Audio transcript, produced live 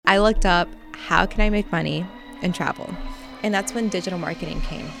I looked up, how can I make money and travel? And that's when digital marketing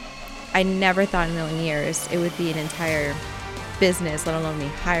came. I never thought in a million years it would be an entire business, let alone me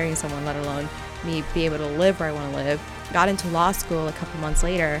hiring someone, let alone me be able to live where I want to live. Got into law school a couple months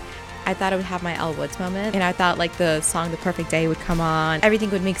later. I thought I would have my Elle Woods moment, and I thought like the song The Perfect Day would come on. Everything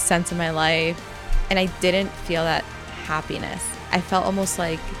would make sense in my life, and I didn't feel that happiness. I felt almost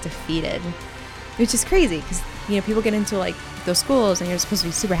like defeated, which is crazy because, you know, people get into like those schools and you're supposed to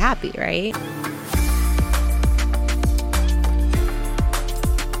be super happy, right?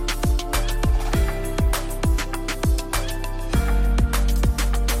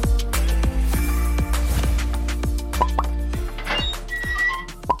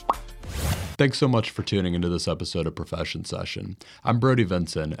 Thanks so much for tuning into this episode of Profession Session. I'm Brody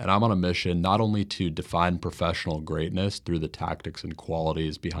Vincent, and I'm on a mission not only to define professional greatness through the tactics and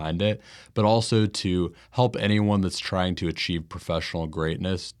qualities behind it, but also to help anyone that's trying to achieve professional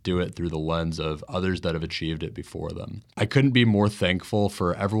greatness do it through the lens of others that have achieved it before them. I couldn't be more thankful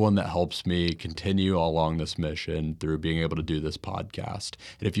for everyone that helps me continue along this mission through being able to do this podcast.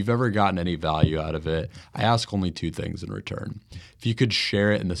 And if you've ever gotten any value out of it, I ask only two things in return. If you could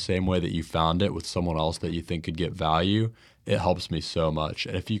share it in the same way that you found it with someone else that you think could get value, it helps me so much.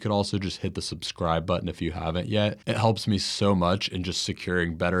 And if you could also just hit the subscribe button if you haven't yet, it helps me so much in just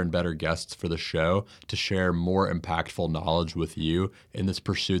securing better and better guests for the show to share more impactful knowledge with you in this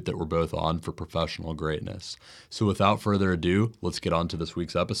pursuit that we're both on for professional greatness. So without further ado, let's get on to this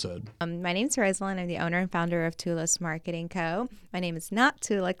week's episode. My name's Rossalyn. I'm the owner and founder of Tulis Marketing Co. My name is not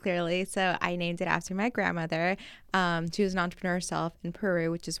Tula, clearly, so I named it after my grandmother. She was an entrepreneur herself in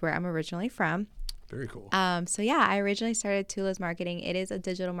Peru, which is where I'm originally from. Very cool. I originally started Tulis Marketing. It is a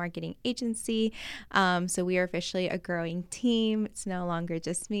digital marketing agency. So we are officially a growing team. It's no longer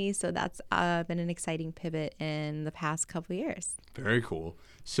just me. So that's been an exciting pivot in the past couple of years. Very cool.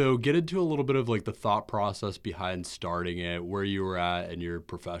 So get into a little bit of like the thought process behind starting it, where you were at in your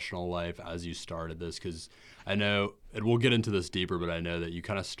professional life as you started this, because I know, and we'll get into this deeper, but I know that you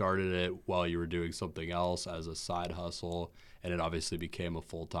kind of started it while you were doing something else as a side hustle, and it obviously became a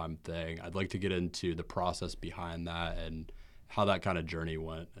full-time thing. I'd like to get into the process behind that and how that kind of journey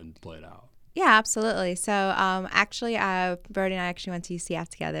went and played out. Yeah, absolutely. So actually, Brody and I actually went to UCF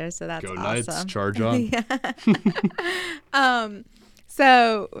together, so that's Go awesome. Knights, charge on.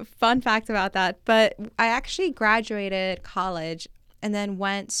 So fun fact about that, but I actually graduated college and then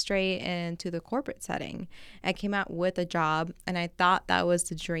went straight into the corporate setting. I came out with a job, and I thought that was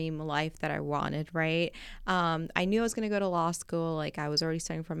the dream life that I wanted, right? I knew I was going to go to law school. Like, I was already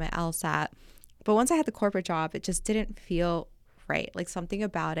studying for my LSAT. But once I had the corporate job, it just didn't feel right. Like, something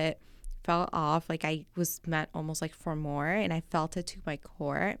about it fell off. Like, I was meant almost like for more, and I felt it to my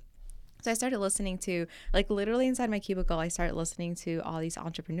core. So I started listening to, like, literally inside my cubicle, I started listening to all these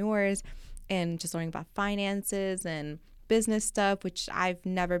entrepreneurs and just learning about finances and business stuff, which I've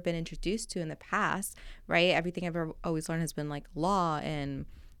never been introduced to in the past, right? Everything I've ever always learned has been like law and,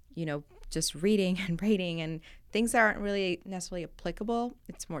 you know, just reading and rating and things that aren't really necessarily applicable.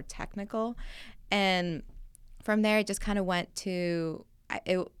 It's more technical. And from there, it just kind of went to, I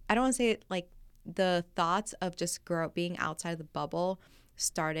don't want to say it, like the thoughts of just being outside the bubble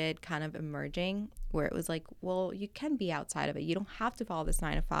started kind of emerging, where it was like, well, you can be outside of it. You don't have to follow this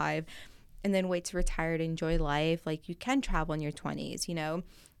 9 to 5 and then wait to retire to enjoy life. Like, you can travel in your 20s, you know,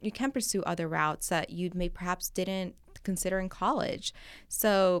 you can pursue other routes that you may perhaps didn't consider in college.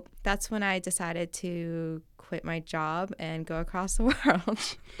 So that's when I decided to quit my job and go across the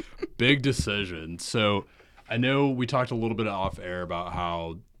world. Big decision. So I know we talked a little bit off air about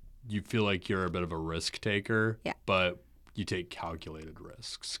how you feel like you're a bit of a risk taker, yeah, but you take calculated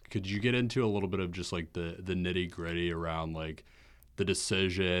risks. Could you get into a little bit of just like the nitty gritty around like the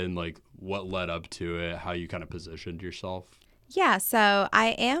decision, like what led up to it, how you kind of positioned yourself? Yeah, so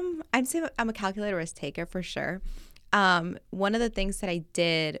I'm a calculated risk taker for sure. One of the things that I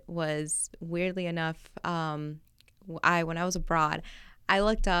did was, weirdly enough, when I was abroad, I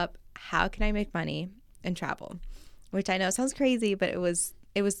looked up, how can I make money and travel? Which I know sounds crazy, but it was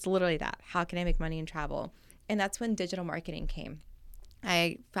literally that. How can I make money and travel? And that's when digital marketing came.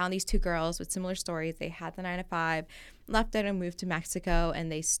 I found these two girls with similar stories. They had the 9 to 5, left it and moved to Mexico, and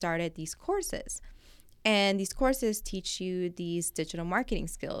they started these courses. And these courses teach you these digital marketing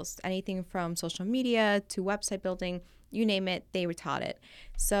skills, anything from social media to website building, you name it, they were taught it.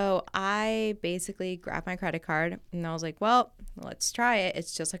 So I basically grabbed my credit card and I was like, well, let's try it.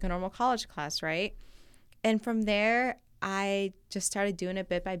 It's just like a normal college class, right? And from there, I just started doing it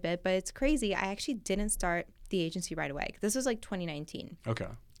bit by bit, but it's crazy. I actually didn't start the agency right away. This was like 2019. Okay.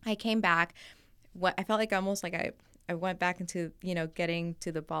 I came back. I felt like almost like I I went back into, getting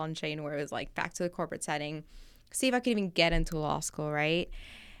to the ball and chain where it was like back to the corporate setting, see if I could even get into law school, right?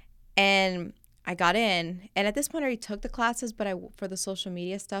 And I got in, and at this point I already took the classes, but for the social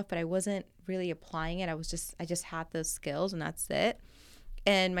media stuff, but I wasn't really applying it. I just had those skills and that's it.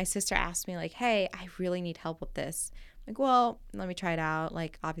 And my sister asked me like, "Hey, I really need help with this." I'm like, well, let me try it out.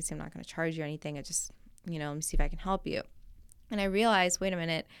 Like, obviously I'm not going to charge you or anything. I just, let me see if I can help you. And I realized, wait a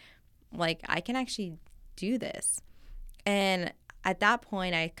minute, like I can actually do this. And at that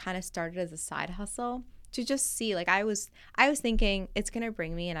point, I kind of started as a side hustle to just see. Like I was thinking it's gonna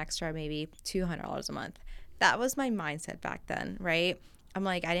bring me an extra maybe $200 a month. That was my mindset back then, right? I'm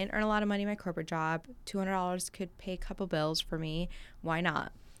like, I didn't earn a lot of money in my corporate job. $200 could pay a couple bills for me. Why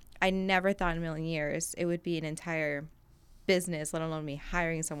not? I never thought in a million years it would be an entire business, let alone me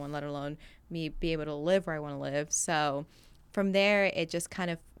hiring someone, let alone me be able to live where I want to live. So from there, it just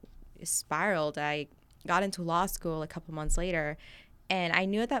kind of spiraled. I got into law school a couple months later, and I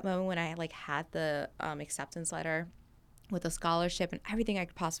knew at that moment when I like had the acceptance letter with a scholarship and everything I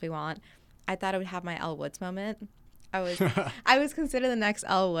could possibly want, I thought I would have my Elle Woods moment. I was I was considered the next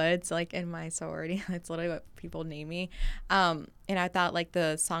Elle Woods, like in my sorority. That's literally what people name me. And I thought like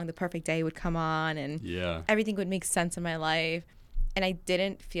the song "The Perfect Day" would come on, and everything would make sense in my life. And I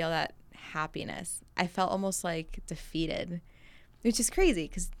didn't feel that happiness. I felt almost like defeated, which is crazy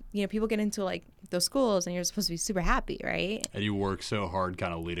because people get into like those schools and you're supposed to be super happy, right? And you work so hard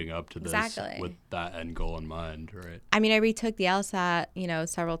kind of leading up to this Exactly. with that end goal in mind, right? I mean, I retook the LSAT,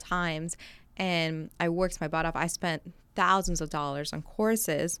 several times, and I worked my butt off. I spent thousands of dollars on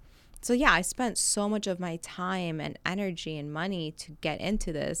courses. So yeah, I spent so much of my time and energy and money to get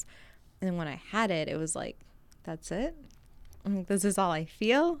into this. And then when I had it, it was like, that's it? This is all I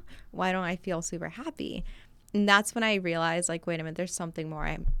feel? Why don't I feel super happy? And that's when I realized, like, wait a minute, there's something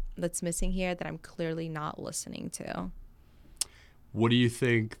more that's missing here that I'm clearly not listening to. What do you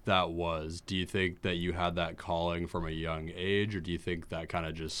think that was? Do you think that you had that calling from a young age, or do you think that kind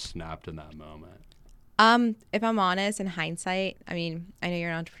of just snapped in that moment? If I'm honest, in hindsight, I mean, I know you're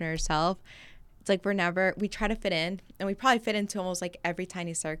an entrepreneur yourself. It's like we try to fit in, and we probably fit into almost like every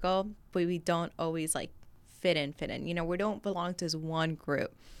tiny circle, but we don't always like fit in. We don't belong to this one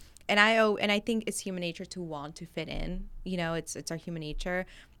group. And I think it's human nature to want to fit in. It's our human nature.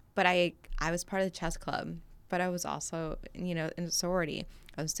 But I was part of the chess club, but I was also, in a sorority.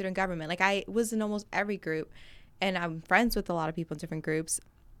 I was student government. Like I was in almost every group, and I'm friends with a lot of people in different groups,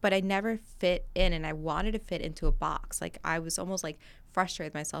 but I never fit in, and I wanted to fit into a box. Like I was almost like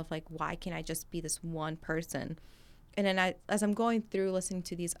frustrated with myself. Like, why can't I just be this one person? And then as I'm going through listening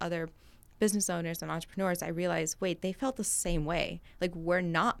to these other business owners and entrepreneurs, I realized, wait, they felt the same way. Like we're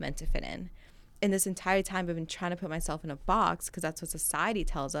not meant to fit in. And this entire time I've been trying to put myself in a box because that's what society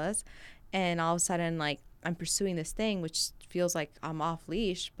tells us. And all of a sudden, like I'm pursuing this thing, which feels like I'm off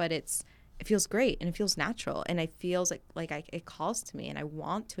leash, but it feels great and it feels natural. And it feels like it calls to me, and I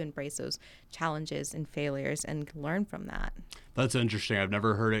want to embrace those challenges and failures and learn from that. That's interesting. I've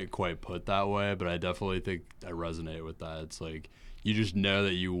never heard it quite put that way, but I definitely think I resonate with that. It's like, you just know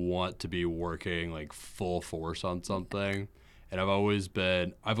that you want to be working like full force on something. And I've always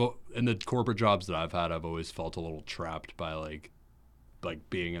been, in the corporate jobs that I've had, I've always felt a little trapped by like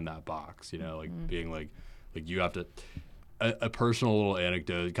being in that box, like being like you have to, a personal little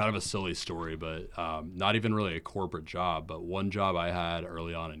anecdote, kind of a silly story, but not even really a corporate job, but one job I had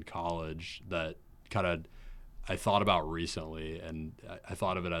early on in college that kind of I thought about recently, and I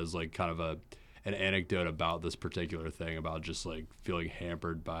thought of it as like kind of an anecdote about this particular thing, about just like feeling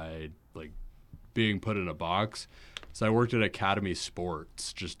hampered by like being put in a box. So I worked at Academy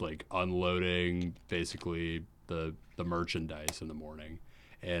Sports, just like unloading basically the merchandise in the morning.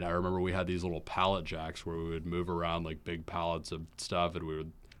 And I remember we had these little pallet jacks where we would move around like big pallets of stuff, and we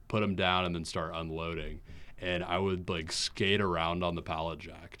would put them down and then start unloading. And I would like skate around on the pallet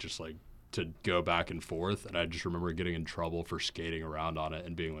jack, just like to go back and forth. And I just remember getting in trouble for skating around on it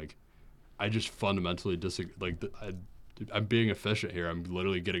and being like, I just fundamentally disagree. Like I'm being efficient here. I'm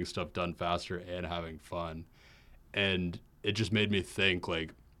literally getting stuff done faster and having fun. And it just made me think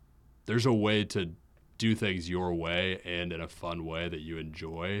like there's a way to do things your way and in a fun way that you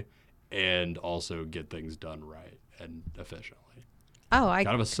enjoy, and also get things done right and efficiently. Kind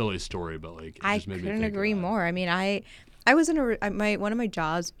of a silly story, but like it just made me think. I couldn't agree more. I mean, I was in one of my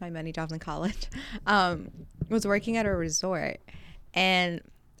jobs, my many jobs in college, was working at a resort, and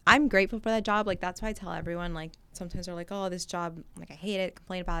I'm grateful for that job. Like that's why I tell everyone, like sometimes they're like, oh, this job, like I hate it,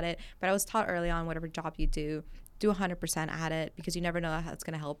 complain about it. But I was taught early on, whatever job you do 100% at it, because you never know how it's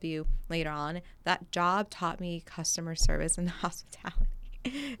going to help you later on. That job taught me customer service and hospitality.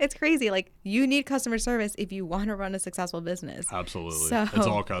 It's crazy. Like, you need customer service if you want to run a successful business. Absolutely. It's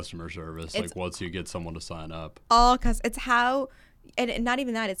So all customer service. it's Like once you get someone to sign up. all it's how, and not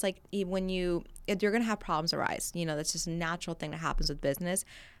even that, it's like when if you're going to have problems arise, that's just a natural thing that happens with business.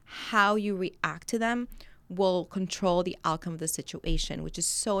 How you react to them will control the outcome of the situation, which is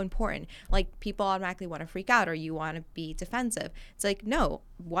so important. Like, people automatically want to freak out, or you want to be defensive. It's like, no,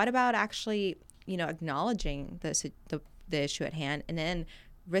 what about actually, acknowledging the issue at hand and then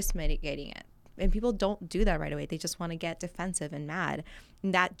risk mitigating it? And people don't do that right away. They just want to get defensive and mad.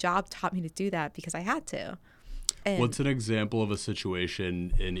 And that job taught me to do that because I had to. And What's an example of a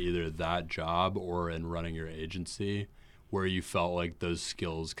situation in either that job or in running your agency where you felt like those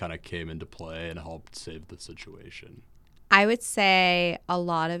skills kind of came into play and helped save the situation? I would say a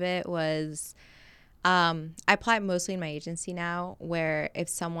lot of it was, I apply it mostly in my agency now, where if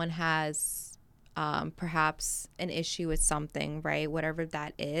someone has perhaps an issue with something, right, whatever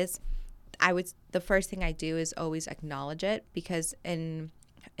that is, the first thing I do is always acknowledge it, because when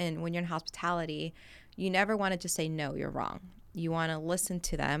you're in hospitality, you never want to just say, no, you're wrong. You want to listen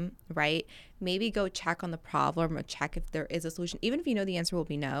to them, right? Maybe go check on the problem or check if there is a solution. Even if you know the answer will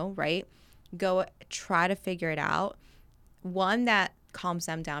be no, right? Go try to figure it out. One, that calms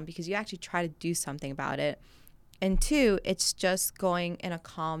them down because you actually try to do something about it. And two, it's just going in a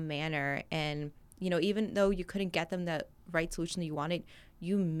calm manner. And, even though you couldn't get them the right solution that you wanted,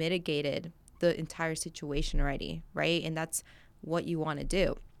 you mitigated the entire situation already, right? And that's what you want to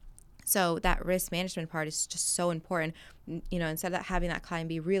do. So that risk management part is just so important. Instead of having that client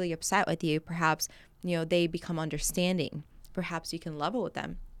be really upset with you, perhaps, they become understanding. Perhaps you can level with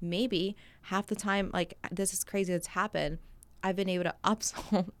them. Maybe half the time, like, this is crazy that's happened, I've been able to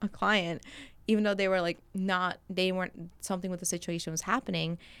upsell a client, even though they were like they weren't, something with the situation was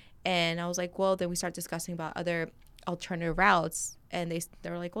happening. And I was like, well, then we start discussing about other alternative routes. And they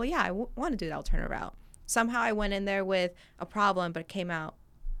were like, well, yeah, I want to do the alternative route. Somehow I went in there with a problem, but it came out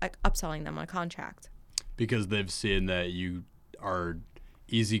like upselling them on a contract. Because they've seen that you are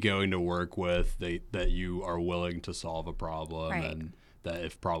easygoing to work with, that you are willing to solve a problem, Right. and that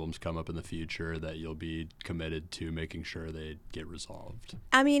if problems come up in the future, that you'll be committed to making sure they get resolved.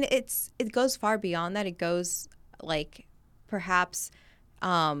 I mean, it goes far beyond that. It goes like, perhaps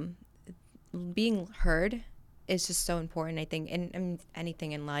being heard is just so important, I think, in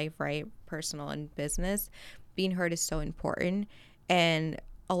anything in life, right? Personal and business, being heard is so important. And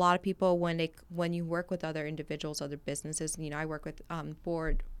a lot of people, when you work with other individuals, other businesses, I work with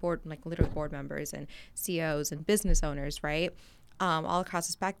board like literal board members and CEOs and business owners, right? All across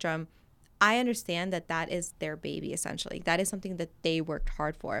the spectrum. I understand that is their baby, essentially. That is something that they worked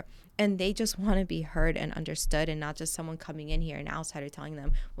hard for. And they just want to be heard and understood, and not just someone coming in here, an outsider, telling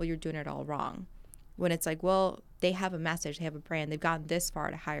them, well, you're doing it all wrong. When it's like, well, they have a message, they have a brand, they've gotten this far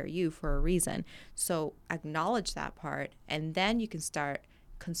to hire you for a reason. So acknowledge that part, and then you can start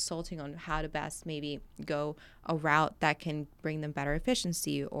consulting on how to best maybe go a route that can bring them better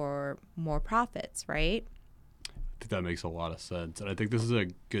efficiency or more profits, right? I think that makes a lot of sense. And I think this is a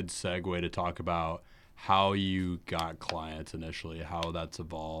good segue to talk about how you got clients initially, how that's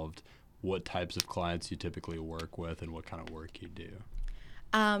evolved, what types of clients you typically work with, and what kind of work you do.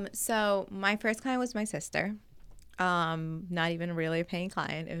 So my first client was my sister. Not even really a paying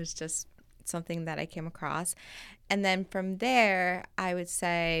client. It was just something that I came across. And then from there, I would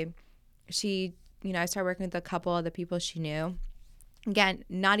say I started working with a couple of the people she knew. Again,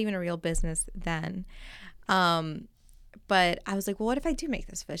 not even a real business then. But I was like, well, what if I do make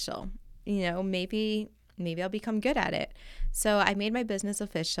this official? Maybe I'll become good at it. So I made my business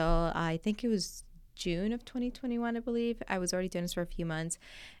official. I think it was June of 2021, I believe. I was already doing this for a few months.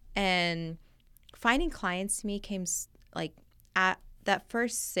 And finding clients to me came like at that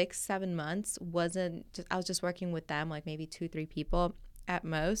first 6-7 months I was just working with them, like maybe 2-3 people at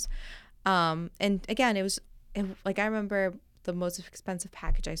most. And again, like, I remember the most expensive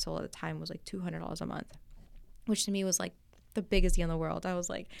package I sold at the time was like $200 a month, which to me was like the biggest deal in the world. I was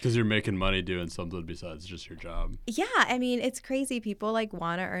like, because you're making money doing something besides just your job. yeah, I mean, it's crazy. People like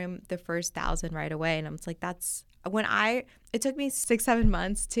want to earn the first 1,000 right away. And I'm just like, it took me 6-7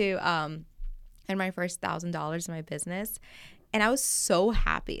 months to earn my first $1,000 in my business. And I was so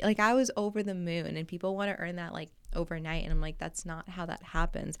happy. Like, I was over the moon, and people want to earn that like overnight. And I'm like, that's not how that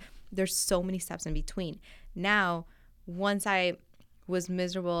happens. There's so many steps in between. Now, once I was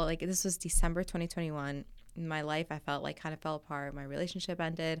miserable, like, this was December 2021, in my life, I felt like kind of fell apart. My relationship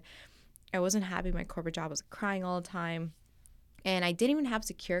ended. I wasn't happy. My corporate job, was crying all the time. And I didn't even have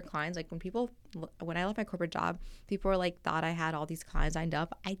secure clients. Like, when I left my corporate job, people were like, thought I had all these clients lined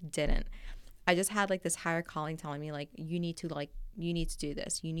up. I didn't. I just had like this higher calling telling me you need to do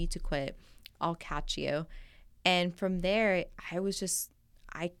this. You need to quit. I'll catch you. And from there, I was just,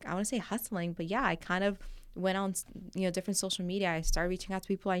 I want to say hustling, but yeah, I kind of went on, different social media. I started reaching out to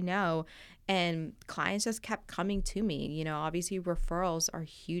people I know, and clients just kept coming to me. Obviously referrals are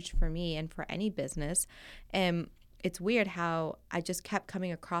huge for me and for any business. And it's weird how I just kept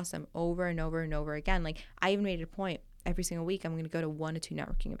coming across them over and over and over again. Like I even made it a point every single week, I'm going to go to 1 to 2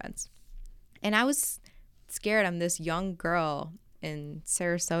 networking events. And I was scared. I'm this young girl in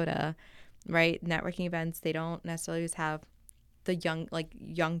Sarasota, right? Networking events, they don't necessarily always have the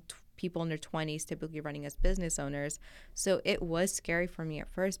young people in their 20s typically running as business owners. So it was scary for me at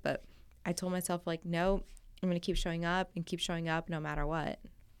first, but I told myself like, no, I'm going to keep showing up and keep showing up no matter what.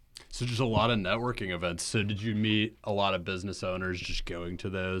 So just a lot of networking events. So did you meet a lot of business owners just going to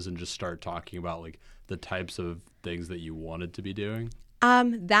those and just start talking about like the types of things that you wanted to be doing?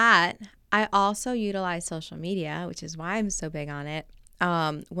 That I also utilize social media, which is why I'm so big on it.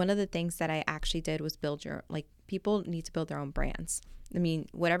 One of the things that I actually did was people need to build their own brands. I mean,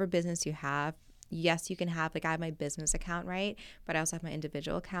 whatever business you have, yes, you can have, like I have my business account, right? But I also have my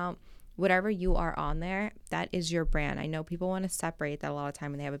individual account. Whatever you are on there, that is your brand. I know people want to separate that a lot of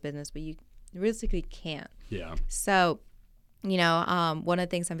time when they have a business, but you realistically can't. Yeah. So, one of the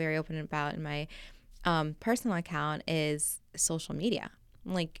things I'm very open about in my personal account is social media.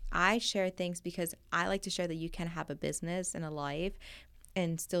 Like I share things because I like to share that you can have a business and a life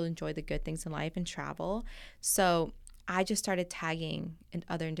and still enjoy the good things in life and travel. So I just started tagging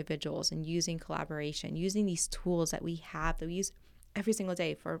other individuals and using collaboration, using these tools that we have that we use every single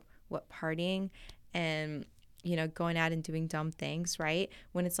day for partying and going out and doing dumb things, right?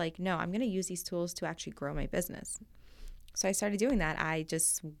 When it's like, no, I'm going to use these tools to actually grow my business. So I started doing that. I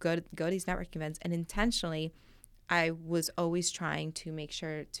just go to these networking events, and intentionally I was always trying to make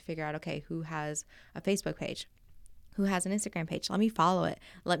sure to figure out, okay, who has a Facebook page? Who has an Instagram page? Let me follow it.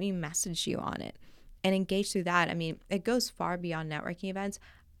 Let me message you on it and engage through that. I mean, it goes far beyond networking events.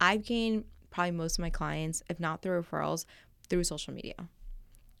 I've gained probably most of my clients, if not through referrals, through social media.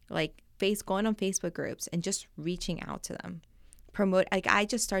 Like going on Facebook groups and just reaching out to them. I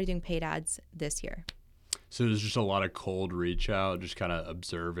just started doing paid ads this year. So there's just a lot of cold reach out, just kind of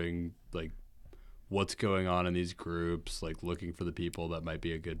observing like what's going on in these groups, like looking for the people that might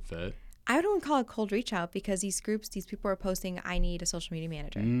be a good fit. I don't call it cold reach out because these people are posting, I need a social media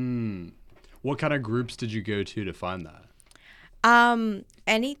manager. What kind of groups did you go to find that?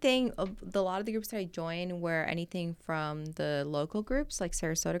 Anything, a lot of the groups that I joined were anything from the local groups, like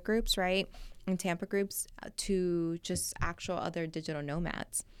Sarasota groups, right? And Tampa groups to just actual other digital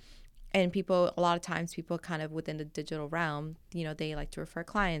nomads. And a lot of times people kind of within the digital realm, they like to refer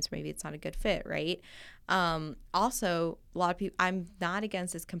clients. Maybe it's not a good fit, right? Also, a lot of people, I'm not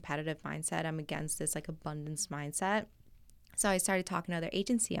against this competitive mindset. I'm against this like abundance mindset. So I started talking to other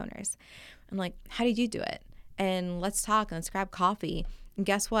agency owners. I'm like, how did you do it? And let's talk and let's grab coffee. And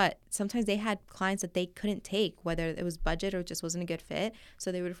guess what? Sometimes they had clients that they couldn't take, whether it was budget or just wasn't a good fit.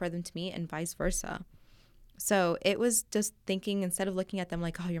 So they would refer them to me and vice versa. So it was just thinking, instead of looking at them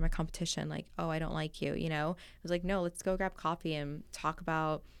like, oh, you're my competition, like, oh, I don't like you, it was like, no, let's go grab coffee and talk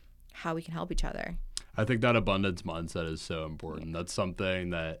about how we can help each other. I think that abundance mindset is so important. That's something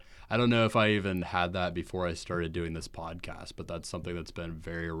that I don't know if I even had that before I started doing this podcast, but that's something that's been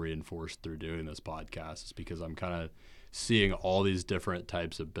very reinforced through doing this podcast, is because I'm kind of seeing all these different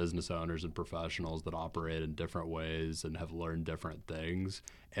types of business owners and professionals that operate in different ways and have learned different things.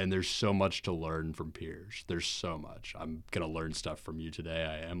 And there's so much to learn from peers. There's so much. I'm going to learn stuff from you today.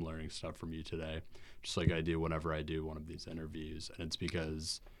 I am learning stuff from you today, just like I do whenever I do one of these interviews. And it's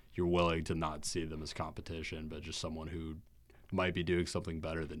because you're willing to not see them as competition, but just someone who might be doing something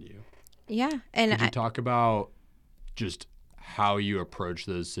better than you. Yeah. And could you talk about just how you approach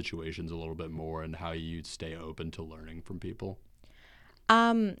those situations a little bit more and how you stay open to learning from people?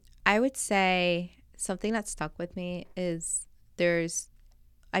 I would say something that stuck with me is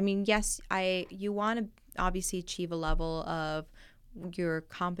yes, you want to obviously achieve a level of you're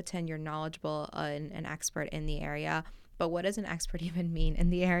competent, you're knowledgeable, and an expert in the area. But what does an expert even mean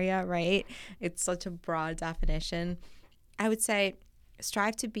in the area, right? It's such a broad definition. I would say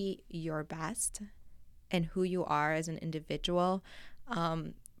strive to be your best and who you are as an individual.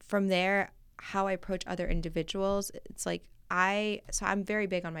 From there, how I approach other individuals, it's like I'm very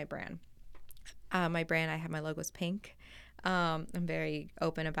big on my brand. My brand, I have my logo's pink. I'm very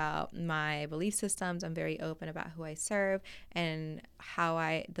open about my belief systems. I'm very open about who I serve and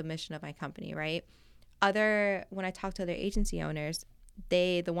the mission of my company, right? When I talk to other agency owners,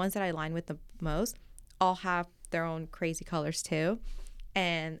 the ones that I align with the most all have their own crazy colors too.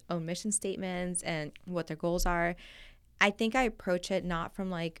 and own mission statements and what their goals are. I think I approach it not from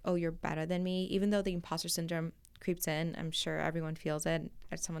like, oh, you're better than me, even though the imposter syndrome creeps in. I'm sure everyone feels it.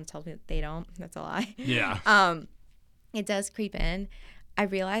 If someone tells me that they don't, that's a lie. Yeah. It does creep in. I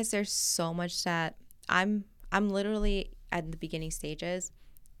realize there's so much that I'm literally at the beginning stages,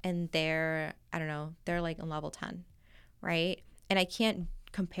 and I don't know, they're like on level 10, right? And I can't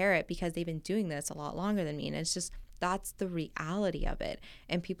compare it because they've been doing this a lot longer than me. And it's just, that's the reality of it.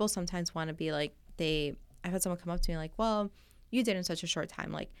 And people sometimes want to be like, I've had someone come up to me like, well, you did in such a short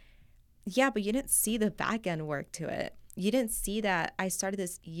time. Like, yeah, but you didn't see the back end work to it. You didn't see that I started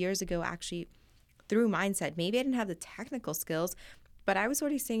this years ago actually through mindset. Maybe I didn't have the technical skills, but I was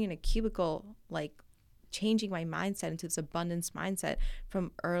already sitting in a cubicle, like changing my mindset into this abundance mindset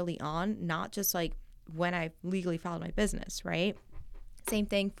from early on, not just like when I legally filed my business, right? Same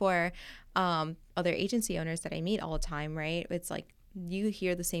thing for other agency owners that I meet all the time, right? It's like you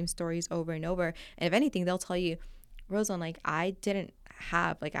hear the same stories over and over. And if anything, they'll tell you, Rosalind, like I didn't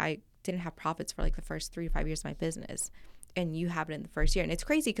have profits for like the first 3 to 5 years of my business. And you have it in the first year. And it's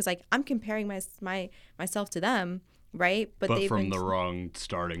crazy because like I'm comparing myself to them, right? But from the wrong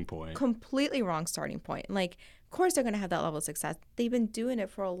starting point. Completely wrong starting point. Like, of course they're going to have that level of success. They've been doing it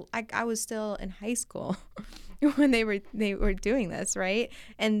I was still in high school when they were doing this, right?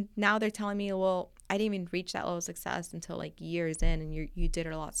 And now they're telling me, well, I didn't even reach that level of success until like years in, and you did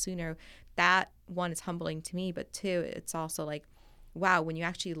it a lot sooner. That one is humbling to me, but two, it's also like, wow, when you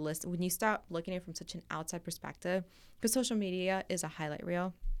actually listen, when you start looking at it from such an outside perspective, because social media is a highlight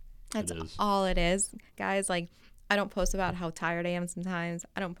reel. That's all it is, guys. Like, I don't post about how tired I am sometimes.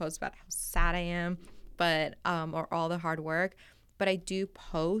 I don't post about how sad I am, but or all the hard work. But I do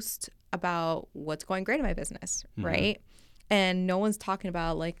post about what's going great in my business, right? And no one's talking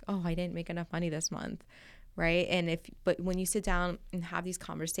about like, oh, I didn't make enough money this month, right? But when you sit down and have these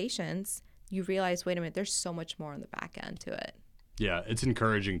conversations, you realize, wait a minute, there's so much more on the back end to it. Yeah, it's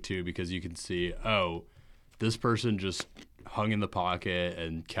encouraging too because you can see, oh, this person just hung in the pocket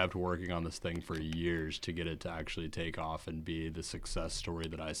and kept working on this thing for years to get it to actually take off and be the success story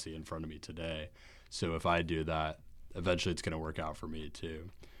that I see in front of me today. So if I do that, eventually it's going to work out for me too.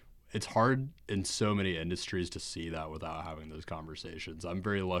 It's hard in so many industries to see that without having those conversations. I'm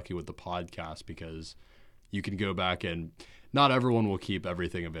very lucky with the podcast because you can go back and not everyone will keep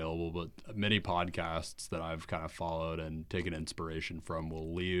everything available, but many podcasts that I've kind of followed and taken inspiration from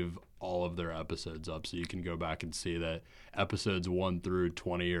will leave all of their episodes up. So you can go back and see that episodes 1 through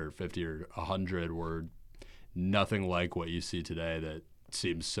 20 or 50 or 100 were nothing like what you see today that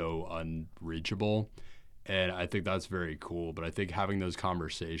seems so unreachable. And I think that's very cool. But I think having those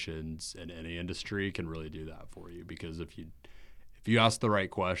conversations in any industry can really do that for you, because if you ask the right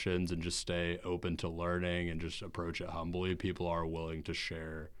questions and just stay open to learning and just approach it humbly, people are willing to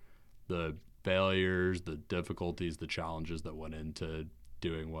share the failures, the difficulties, the challenges that went into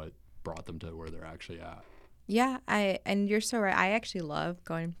doing what brought them to where they're actually at. Yeah, and you're so right. I actually love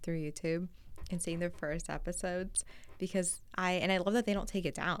going through YouTube and seeing their first episodes because I love that they don't take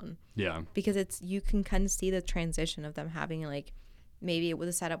it down. Yeah. Because you can kind of see the transition of them having like, maybe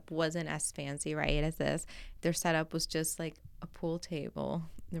the setup wasn't as fancy, right, as this. Their setup was just like a pool table,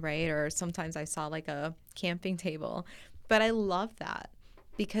 right? Or sometimes I saw like a camping table. But I love that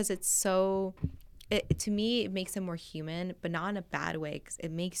because to me, it makes them more human, but not in a bad way, because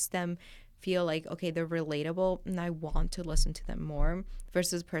it makes them feel like, okay, they're relatable and I want to listen to them more,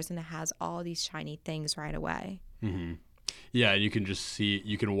 versus a person that has all these shiny things right away. Mm-hmm. Yeah, you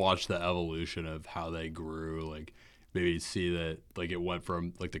can watch the evolution of how they grew, like maybe see that like it went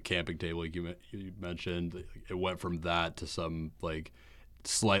from like the camping table like you mentioned, it went from that to some like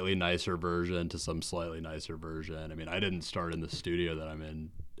slightly nicer version to some slightly nicer version. I mean, I didn't start in the studio that I'm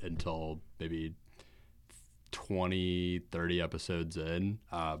in until maybe 20, 30 episodes in,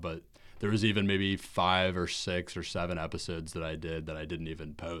 but there was even maybe 5 or 6 or 7 episodes that I did that I didn't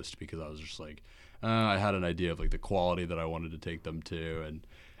even post because I was just like, I had an idea of like the quality that I wanted to take them to, and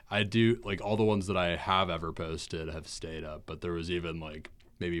I do like all the ones that I have ever posted have stayed up, but there was even like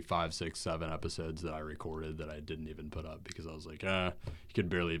maybe 5, 6, 7 episodes that I recorded that I didn't even put up because I was like, you can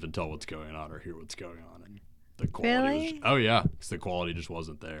barely even tell what's going on or hear what's going on, and the quality because the quality just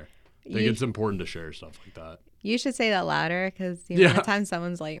wasn't there. I think it's important to share stuff like that. You should say that louder, because the amount of times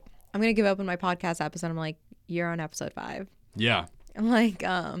someone's like, I'm going to give up on my podcast episode. I'm like, you're on episode 5. Yeah. I'm like,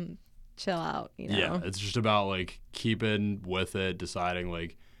 chill out, you know? Yeah, it's just about like keeping with it, deciding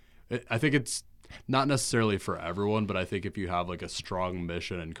like, I think it's Not necessarily for everyone, but I think if you have like a strong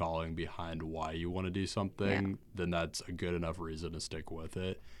mission and calling behind why you want to do something, then that's a good enough reason to stick with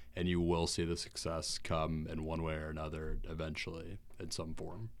it. And you will see the success come in one way or another eventually in some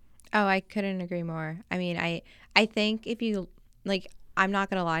form. Oh, I couldn't agree more. I mean, I think if you like, I'm not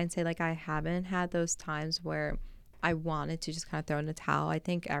gonna lie and say like I haven't had those times where I wanted to just kind of throw in the towel. I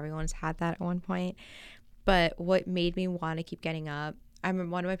think everyone's had that at one point. But what made me want to keep getting up, I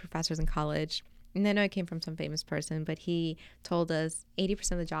remember one of my professors in college, and I know it came from some famous person, but he told us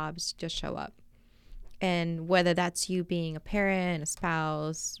 80% of the jobs just show up. And whether that's you being a parent, a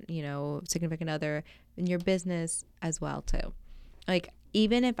spouse, significant other, in your business as well too. Like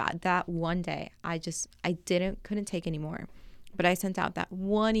even if that one day I couldn't take anymore, but I sent out that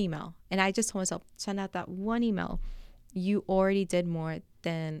one email and I just told myself, send out that one email. You already did more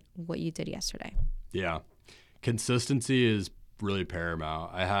than what you did yesterday. Yeah. Consistency is really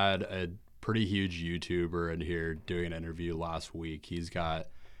paramount. I had a pretty huge YouTuber in here doing an interview last week. He's got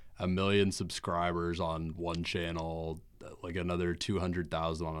 1 million subscribers on one channel, like another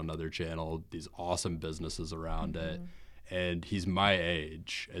 200,000 on another channel, these awesome businesses around it. And he's my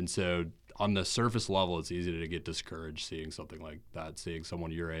age. And so on the surface level, it's easy to get discouraged seeing something like that, seeing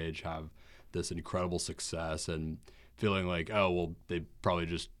someone your age have this incredible success and feeling like, oh, well, they probably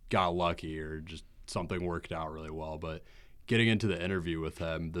just got lucky or just something worked out really well. But getting into the interview with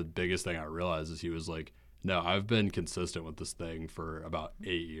him, the biggest thing I realized is he was like, no, I've been consistent with this thing for about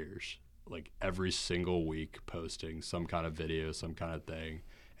 8 years, like every single week posting some kind of video, some kind of thing.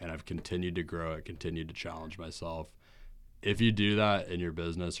 And I've continued to grow it, continued to challenge myself. If you do that in your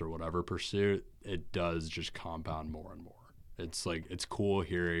business or whatever pursuit, it does just compound more and more. It's like, it's cool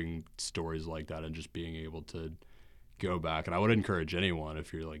hearing stories like that and just being able to go back. And I would encourage anyone,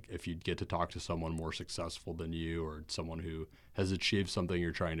 if you get to talk to someone more successful than you or someone who has achieved something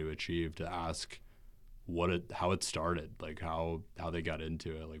you're trying to achieve, to ask how it started, like how they got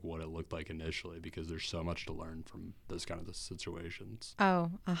into it, like what it looked like initially, because there's so much to learn from those kind of situations.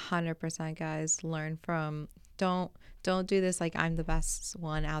 Oh, 100%, guys. Learn from. Don't do this like I'm the best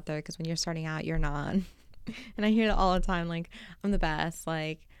one out there, because when you're starting out, you're not. And I hear it all the time, like I'm the best,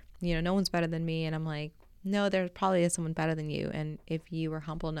 like no one's better than me, and I'm like, no, there probably is someone better than you, and if you were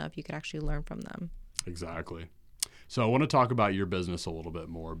humble enough, you could actually learn from them. Exactly. So I want to talk about your business a little bit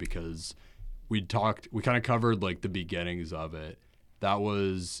more, because we kind of covered like the beginnings of it. That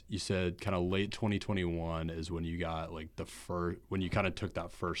was, you said kind of late 2021 is when you got like when you kind of took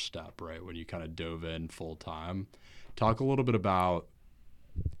that first step, right? When you kind of dove in full time. Talk a little bit about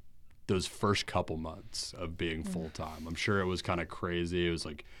those first couple months of being full time. I'm sure it was kind of crazy. It was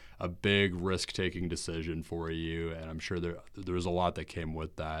like a big risk taking decision for you. And I'm sure there was a lot that came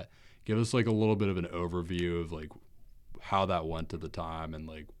with that. Give us like a little bit of an overview of like how that went at the time and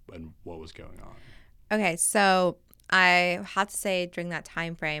what was going on. Okay, so I have to say during that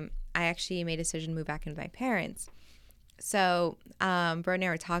time frame, I actually made a decision to move back into my parents. So Bert and I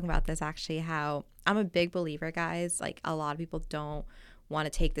were talking about this actually, how I'm a big believer, guys. Like a lot of people don't want to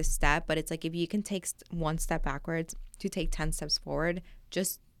take this step, but it's like if you can take one step backwards to take 10 steps forward,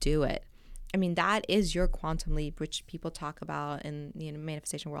 just do it. I mean, that is your quantum leap, which people talk about in the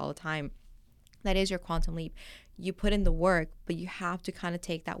manifestation world all the time. That is your quantum leap. You put in the work, but you have to kind of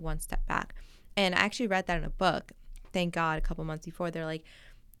take that one step back. And I actually read that in a book, thank God, a couple months before. They're like,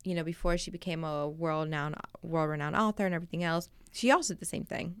 before she became a world-renowned author and everything else, she also did the same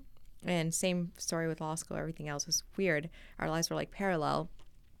thing. And same story with law school. Everything else was weird. Our lives were like parallel.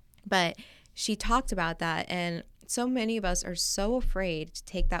 But she talked about that. And so many of us are so afraid to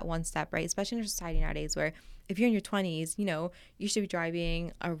take that one step, right? Especially in our society nowadays, where if you're in your 20s, you should be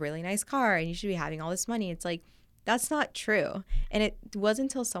driving a really nice car and you should be having all this money. It's like, that's not true. And it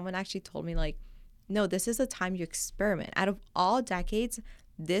wasn't until someone actually told me, like, no, this is a time you experiment. Out of all decades,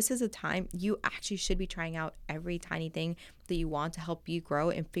 this is a time you actually should be trying out every tiny thing that you want to help you grow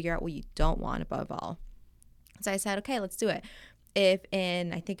and figure out what you don't want above all. So I said, okay, let's do it. If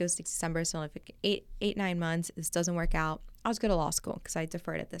in, I think it was December, so if 9 months, this doesn't work out, I was going to law school because I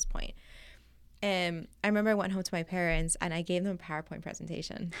deferred at this point. And I remember I went home to my parents and I gave them a PowerPoint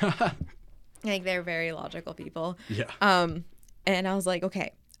presentation. Like they're very logical people. Yeah. And I was like,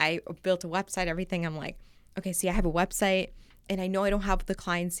 okay, I built a website, everything. I'm like, okay, see, I have a website and I know I don't have the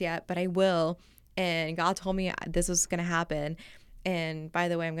clients yet, but I will. And God told me this was going to happen. And by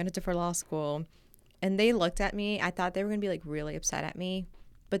the way, I'm going to defer law school. And they looked at me. I thought they were going to be like really upset at me,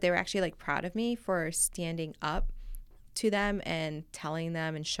 but they were actually like proud of me for standing up to them and telling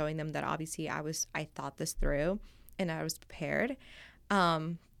them and showing them that obviously I thought this through and I was prepared.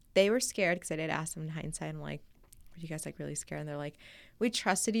 They were scared because I did ask them in hindsight. I'm like, you guys like really scared? And they're like, we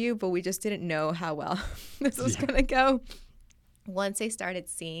trusted you, but we just didn't know how well this was Yeah. going to go. Once they started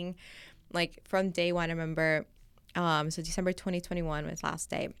seeing, like from day one, I remember, so December 2021 was last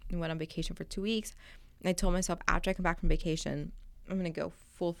day. I went on vacation for 2 weeks. And I told myself after I come back from vacation, I'm going to go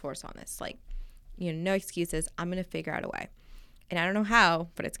full force on this. Like, no excuses. I'm going to figure out a way. And I don't know how,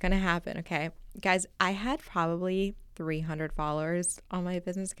 but it's going to happen. Okay. Guys, I had probably 300 followers on my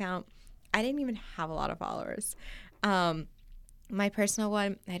business account. I didn't even have a lot of followers. My personal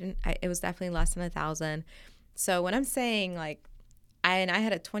one, it was definitely less than 1,000. So when I'm saying like, I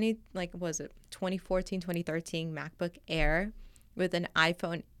had a 2014, 2013 MacBook Air with an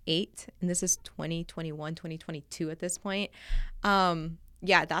iPhone 8, and this is 2021, 2022 at this point.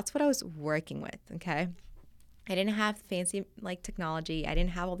 Yeah, that's what I was working with, okay? I didn't have fancy like technology. I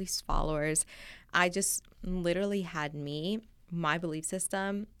didn't have all these followers. I just literally had me, my belief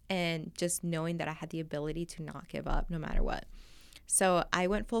system, and just knowing that I had the ability to not give up no matter what. So I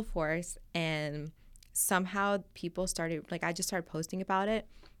went full force, and somehow people started, like, I just started posting about it,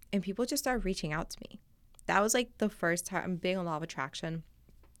 and people just started reaching out to me. That was like the first time. I'm big on law of attraction,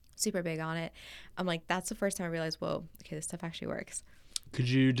 super big on it. I'm like, that's the first time I realized, whoa, okay, this stuff actually works. Could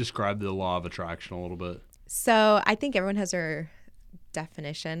you describe the law of attraction a little bit? So I think everyone has their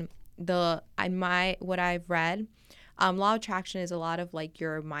definition. What I've read, law of attraction is a lot of like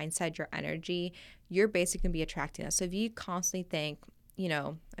your mindset, your energy. You're basically gonna be attracting that. So if you constantly think,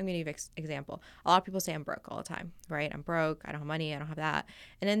 I'm gonna give an example. A lot of people say I'm broke all the time, right? I'm broke. I don't have money. I don't have that,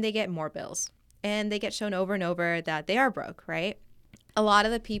 and then they get more bills, and they get shown over and over that they are broke, right? A lot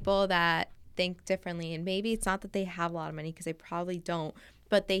of the people that think differently, and maybe it's not that they have a lot of money because they probably don't,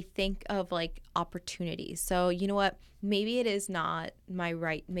 but they think of like opportunities. So you know what? Maybe it is not my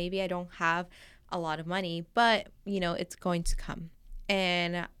right. Maybe I don't have a lot of money, but it's going to come.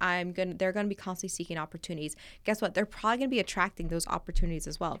 And they're gonna be constantly seeking opportunities. Guess what? They're probably gonna be attracting those opportunities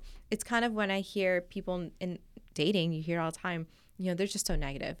as well. It's kind of when I hear people in dating, you hear all the time, they're just so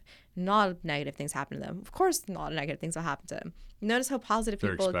negative. Not negative things happen to them. Of course, a lot of negative things will happen to them. Notice how positive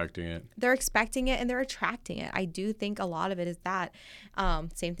They're people. expecting it. They're expecting it and they're attracting it. I do think a lot of it is that.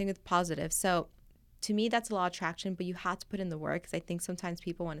 Same thing with positive. So to me, that's a law of attraction, but you have to put in the work because I think sometimes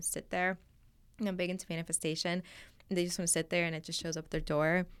people want to sit there. I'm big into manifestation. And they just want to sit there and it just shows up at their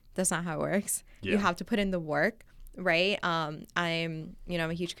door. That's not how it works. Yeah. You have to put in the work, right? I'm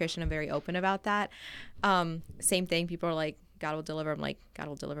a huge Christian. I'm very open about that. Same thing. People are like, God will deliver. I'm like, God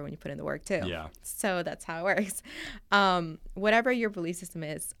will deliver when you put in the work too. Yeah. So that's how it works. Whatever your belief system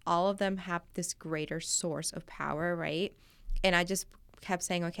is, all of them have this greater source of power, right? And I just kept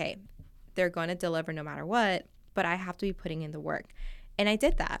saying, okay, they're going to deliver no matter what, but I have to be putting in the work. And I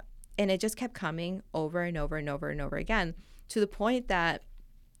did that. And it just kept coming over and over and over and over again to the point that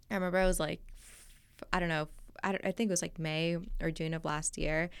I remember I was like, I don't know, I think it was like May or June of last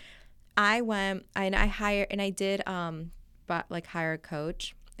year. I went and I hired and I did hire a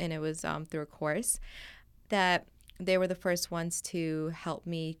coach, and it was through a course that they were the first ones to help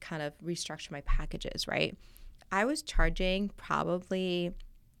me kind of restructure my packages, right? I was charging probably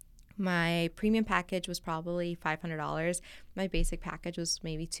my premium package was probably $500. My basic package was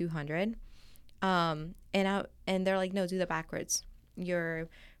maybe $200. And they're like, no, do that backwards. Your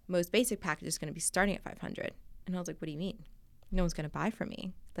most basic package is going to be starting at $500. And I was like, what do you mean? No one's going to buy from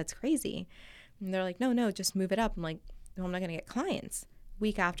me. That's crazy. And they're like, no, just move it up. I'm like, no, I'm not going to get clients.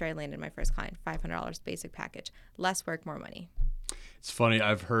 Week after I landed my first client, $500 basic package, less work, more money. It's funny.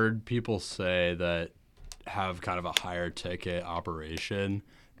 I've heard people say that have kind of a higher ticket operation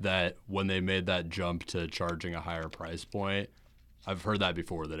that when they made that jump to charging a higher price point, I've heard that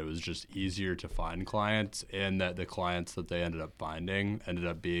before, that it was just easier to find clients, and that the clients that they ended up finding ended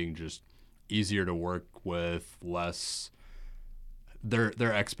up being just easier to work with, less.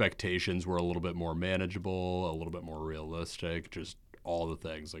 Their expectations were a little bit more manageable, a little bit more realistic, just all the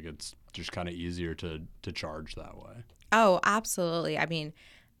things. Like, it's just kind of easier to charge that way. Oh, absolutely. I mean,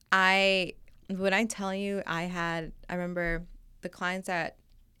 when I tell you, I remember the clients that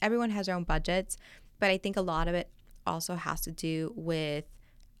everyone has their own budgets, but I think a lot of it also has to do with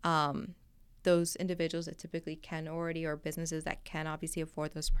those individuals that typically can already, or businesses that can obviously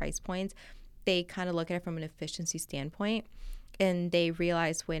afford those price points. They kind of look at it from an efficiency standpoint, and they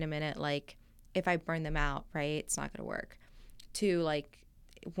realize, wait a minute, like if I burn them out, right, it's not going to work. To like,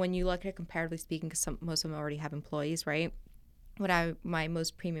 when you look at it comparatively speaking, because most of them already have employees, right? My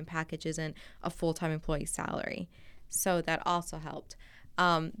most premium package isn't a full-time employee salary. So that also helped.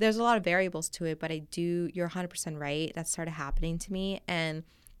 There's a lot of variables to it, but you're 100% right. That started happening to me. And,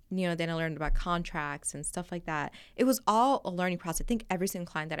 then I learned about contracts and stuff like that. It was all a learning process. I think every single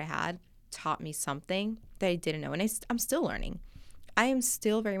client that I had, taught me something that I didn't know. And I'm still learning. I am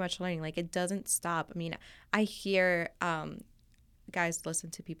still very much learning. Like, it doesn't stop. I mean, I hear guys, listen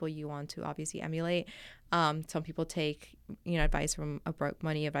to people you want to obviously emulate. Some people take, advice from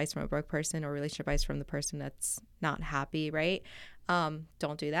money advice from a broke person, or relationship advice from the person that's not happy, right?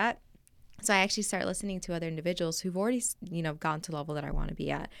 Don't do that. So I actually start listening to other individuals who've already, gotten to the level that I want to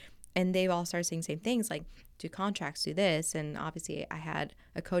be at. And they've all started saying the same things, like do contracts, do this. And obviously I had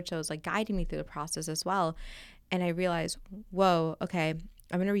a coach that was like guiding me through the process as well. And I realized, whoa, okay,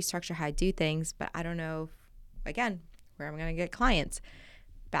 I'm going to restructure how I do things, but I don't know, again, where I'm going to get clients.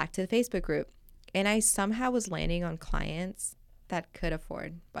 Back to the Facebook group. And I somehow was landing on clients that could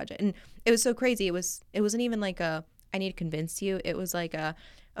afford budget. And it was so crazy. It wasn't even like I need to convince you. It was like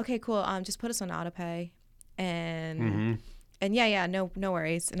okay, cool. Just put us on autopay. And and yeah, no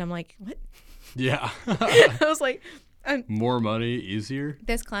worries. And I'm like, what? Yeah. I was like, more money, easier.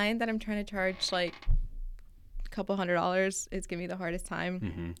 This client that I'm trying to charge like a couple $100 is giving me the hardest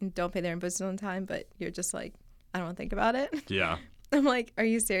time. And don't pay their invoices on time, but you're just like, I don't want to think about it. Yeah. I'm like, are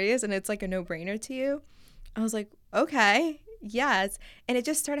you serious? And it's like a no-brainer to you. I was like, okay, yes. And it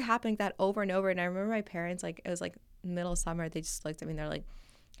just started happening that over and over. And I remember my parents, like, it was like middle of summer, they just looked at me and they're like,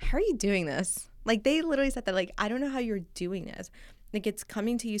 how are you doing this? Like, they literally said that, like, I don't know how you're doing this. Like, it's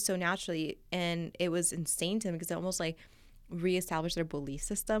coming to you so naturally. And it was insane to them because it almost like reestablished their belief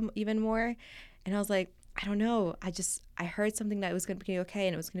system even more. And I was like, I don't know. I heard something that it was going to be okay,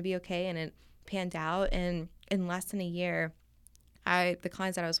 and it was going to be okay. And it panned out. And in less than a year, the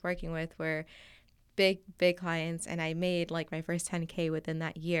clients that I was working with were big clients, and I made like my first 10K within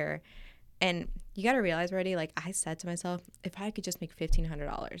that year. And you got to realize already, like, I said to myself, if I could just make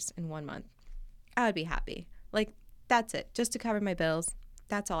 $1,500 in 1 month, I would be happy. Like, that's it, just to cover my bills.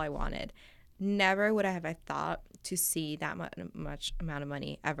 That's all I wanted. Never would I have thought to see that much amount of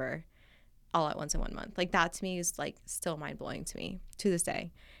money ever all at once in 1 month. Like, that to me is like still mind blowing to me to this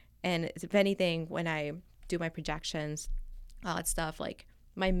day. And if anything, when I do my projections, all that stuff, like,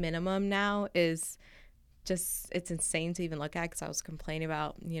 my minimum now is just, it's insane to even look at, because I was complaining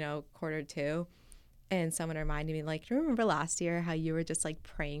about, quarter two, and someone reminded me, like, do you remember last year how you were just like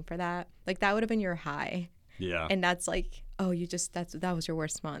praying for that? Like, that would have been your high. Yeah. And that's like, oh, that was your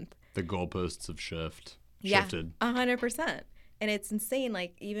worst month. The goalposts have shifted. Yeah, 100%. And it's insane.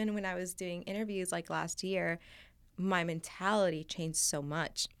 Like, even when I was doing interviews like last year, my mentality changed so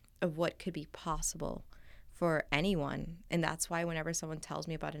much of what could be possible for anyone. And that's why whenever someone tells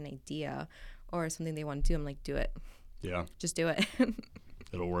me about an idea or something they want to do, I'm like, do it. Yeah. Just do it.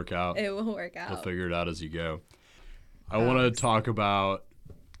 It'll work out. It will work out. You'll figure it out as you go. I want to talk about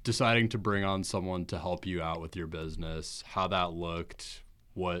deciding to bring on someone to help you out with your business, how that looked,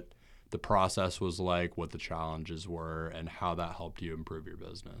 what the process was like, what the challenges were, and how that helped you improve your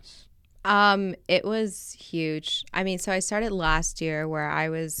business. It was huge. I mean, so I started last year where I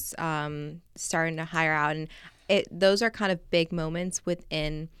was starting to hire out, and those are kind of big moments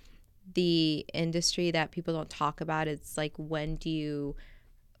within the industry that people don't talk about. It's like, when do you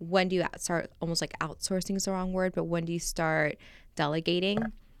start, almost like outsourcing is the wrong word, but when do you start delegating?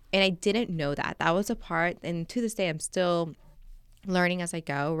 And I didn't know that. That was a part, and to this day I'm still learning as I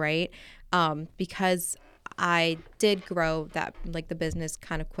go, right? Because I did grow that, like, the business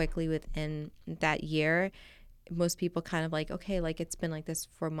kind of quickly within that year. Most people kind of like, okay, like, it's been like this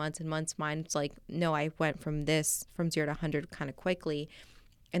for months and months. Mine's like, no, I went from 0 to 100 kind of quickly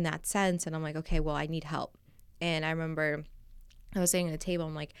in that sense. And I'm like, okay, well, I need help. And I remember I was sitting at a table,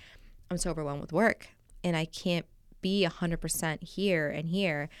 I'm like, I'm so overwhelmed with work and I can't be 100% here and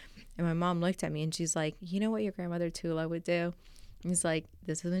here. And my mom looked at me and she's like, you know what your grandmother Tula would do? And he's like,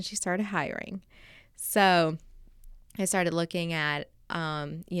 this is when she started hiring. So I started looking at,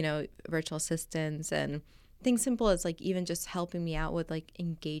 virtual assistants and things simple as, like, even just helping me out with, like,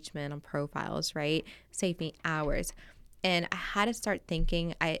 engagement on profiles, right? Save me hours. And I had to start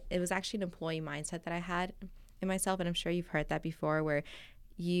thinking, it was actually an employee mindset that I had in myself. And I'm sure you've heard that before, where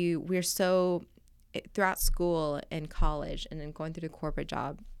we're so, throughout school and college and then going through the corporate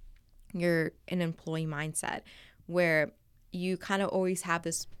job, you're an employee mindset where you kind of always have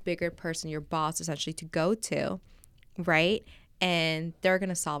this bigger person, your boss essentially, to go to, right? And they're going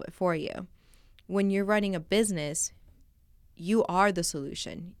to solve it for you. When you're running a business, you are the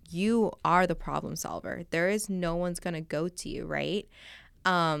solution. You are the problem solver. There is no one's going to go to you, right?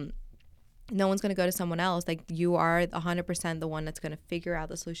 No one's going to go to someone else. Like, you are 100% the one that's going to figure out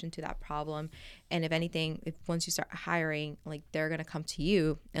the solution to that problem. And if anything, once you start hiring, like, they're going to come to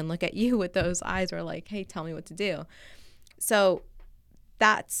you and look at you with those eyes, or like, hey, tell me what to do. So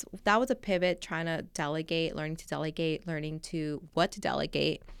that was a pivot, trying to delegate, learning to what to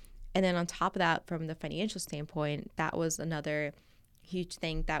delegate. And then on top of that, from the financial standpoint, that was another huge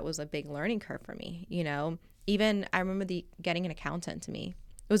thing that was a big learning curve for me. Even I remember getting an accountant to me.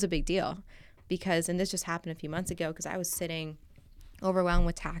 It was a big deal because, and this just happened a few months ago, because I was sitting overwhelmed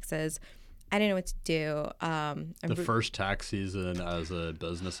with taxes. I didn't know what to do. The first tax season as a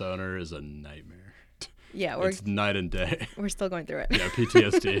business owner is a nightmare. Yeah, it's night and day. We're still going through it. Yeah,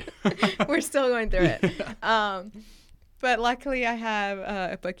 PTSD. We're still going through it. But luckily, I have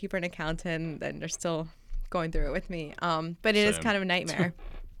a bookkeeper and accountant, and they're still going through it with me. But it is kind of a nightmare.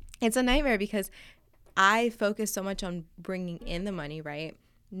 It's a nightmare because I focus so much on bringing in the money, right?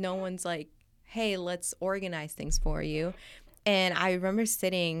 No one's like, hey, let's organize things for you. And I remember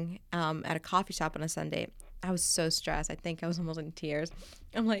sitting at a coffee shop on a Sunday. I was so stressed. I think I was almost in tears.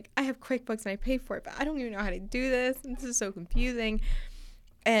 I'm like, I have QuickBooks and I pay for it, but I don't even know how to do this. And this is so confusing.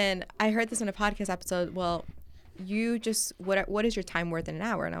 And I heard this in a podcast episode. Well, you just, what is your time worth in an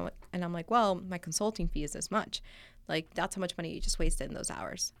hour? And I'm like, well, my consulting fee is this much. Like, that's how much money you just wasted in those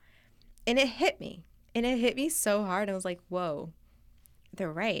hours. And it hit me. And it hit me so hard. I was like, whoa,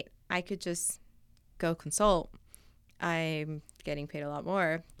 they're right. I could just go consult. I'm getting paid a lot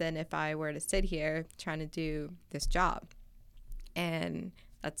more than if I were to sit here trying to do this job. And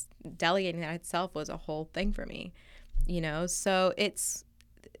that's delegating that itself was a whole thing for me, so it's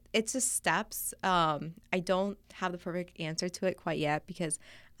just steps. I don't have the perfect answer to it quite yet because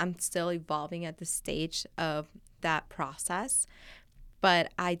I'm still evolving at the stage of that process.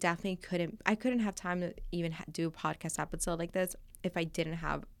 But I definitely couldn't have time to even do a podcast episode like this if I didn't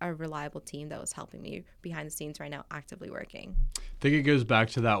have a reliable team that was helping me behind the scenes right now, actively working. I think it goes back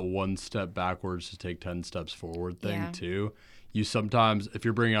to that one step backwards to take 10 steps forward thing too. You sometimes, if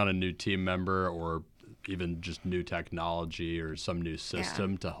you're bringing on a new team member or even just new technology or some new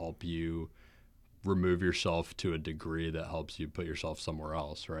system to help you remove yourself to a degree that helps you put yourself somewhere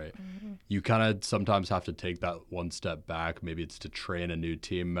else, right? Mm-hmm. You kind of sometimes have to take that one step back. Maybe it's to train a new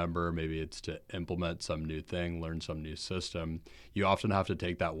team member. Maybe it's to implement some new thing, learn some new system. You often have to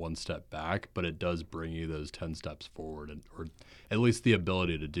take that one step back, but it does bring you those 10 steps forward, or at least the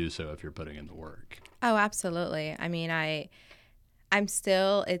ability to do so if you're putting in the work. Oh, absolutely. I mean, I'm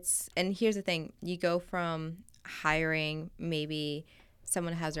still, and here's the thing, you go from hiring maybe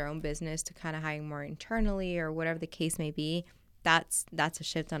someone has their own business to kind of hiring more internally or whatever the case may be. That's a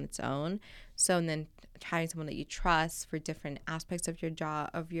shift on its own. So, and then hiring someone that you trust for different aspects of your job,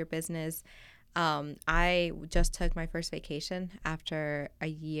 of your business. I just took my first vacation after a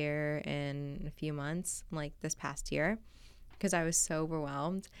year and a few months, like this past year, because I was so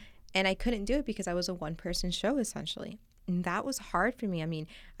overwhelmed. And I couldn't do it because I was a one-person show, essentially. And that was hard for me. I mean,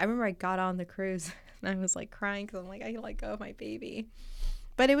 I remember I got on the cruise and I was like crying because I'm like, I let go of my baby.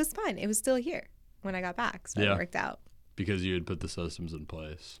 But it was fun. It was still here when I got back. So it worked out. Because you had put the systems in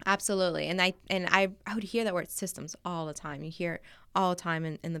place. Absolutely. And I would hear that word systems all the time. You hear it all the time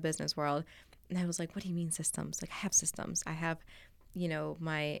in the business world. And I was like, what do you mean systems? Like, I have systems. I have,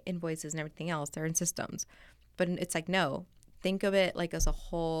 my invoices and everything else. They're in systems. But it's like, no. Think of it like as a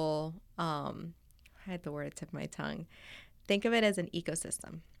whole, I had the word at the tip of my tongue. Think of it as an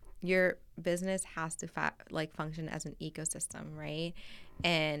ecosystem. Your business has to function as an ecosystem, right?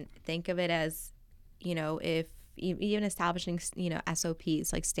 And think of it as, if even establishing,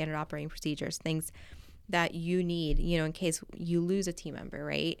 SOPs, like standard operating procedures, things that you need, in case you lose a team member,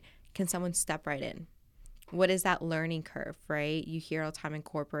 right? Can someone step right in? What is that learning curve, right? You hear all the time in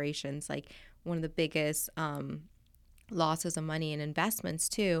corporations, like one of the biggest losses of money and investments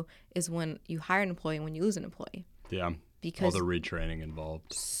too is when you hire an employee and when you lose an employee. Yeah. Because all the retraining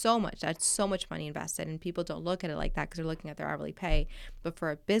involved. So much. That's so much money invested. And people don't look at it like that because they're looking at their hourly pay. But for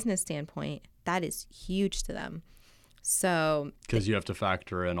a business standpoint, that is huge to them. So because you have to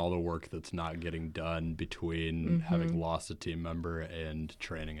factor in all the work that's not getting done between having lost a team member and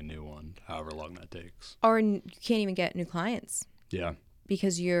training a new one, however long that takes. Or you can't even get new clients. Yeah.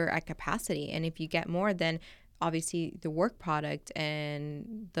 Because you're at capacity. And if you get more, then obviously the work product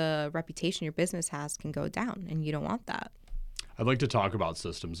and the reputation your business has can go down, and you don't want that. I'd like to talk about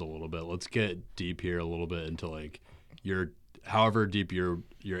systems a little bit. Let's get deep here a little bit into like however deep you're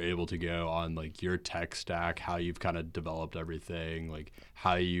able to go on like your tech stack, how you've kind of developed everything, like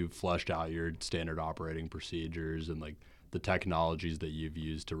how you've fleshed out your standard operating procedures and like the technologies that you've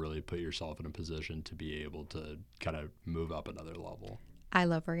used to really put yourself in a position to be able to kind of move up another level. I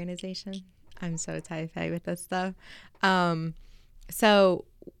love organization. I'm so type-A with this stuff. So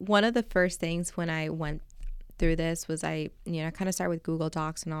one of the first things when I went through this was I kind of started with Google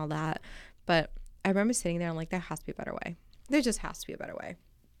Docs and all that. But I remember sitting there and like, there has to be a better way. There just has to be a better way.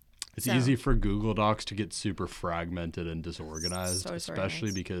 It's So, easy for Google Docs to get super fragmented and disorganized, so especially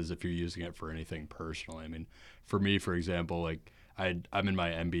disorganized. because if you're using it for anything personally. I mean, for me, for example, like I'm in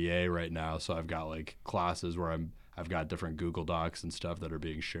my MBA right now, so I've got like classes where I've got different Google Docs and stuff that are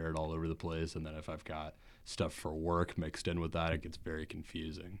being shared all over the place, and then if I've got stuff for work mixed in with that, it gets very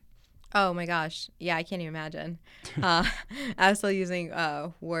confusing. Oh my gosh. Yeah, I can't even imagine. Uh, I was still using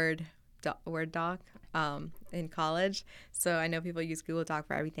Word doc in college. So I know people use Google Doc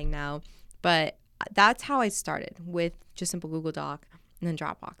for everything now. But that's how I started with just simple Google Doc and then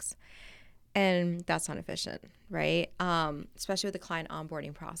Dropbox. And that's not efficient, right? Especially with the client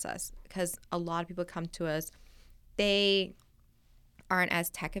onboarding process. Because a lot of people come to us, they aren't as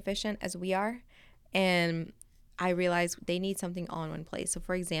tech efficient as we are. And I realized they need something all in one place. So,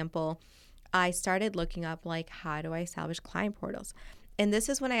 for example, I started looking up like how do I establish client portals, and this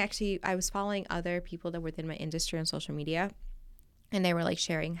is when I was following other people that were within my industry on social media, and they were like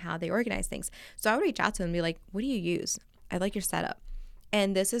sharing how they organize things. So I would reach out to them and be like, "What do you use? I like your setup."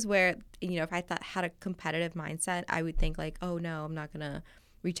 And this is where if I thought had a competitive mindset, I would think like, "Oh no, I'm not gonna."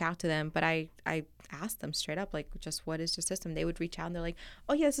 Reach out to them, but I asked them straight up like, just what is your system? They would reach out and they're like,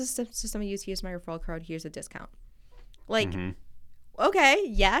 oh yeah, this is the system I use. Here's my referral code. Here's a discount. Like, Mm-hmm. okay,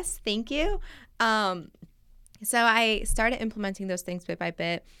 yes, thank you. Um, so I started implementing those things bit by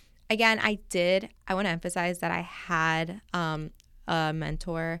bit. Again, I want to emphasize that I had a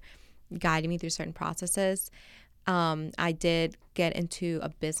mentor guiding me through certain processes. I did get into a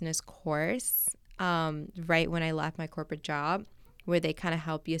business course right when I left my corporate job, where they kind of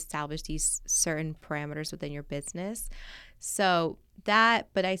help you establish these certain parameters within your business. So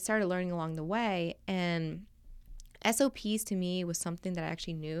but I started learning along the way, and SOPs to me was something that I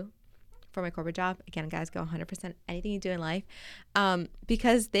actually knew for my corporate job. Again, guys, go 100% anything you do in life,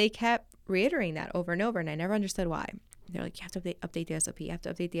 because they kept reiterating that over and over, and I never understood why. They're like, you have to update the SOP. You have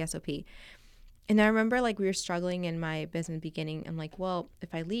to update the SOP. And I remember like we were struggling in my business beginning. I'm like, well,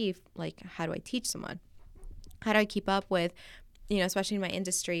 if I leave, like, how do I teach someone? How do I keep up with, especially in my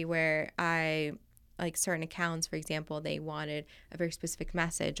industry where I like certain accounts, for example, they wanted a very specific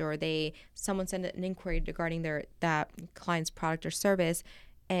message, or someone sent an inquiry regarding that client's product or service,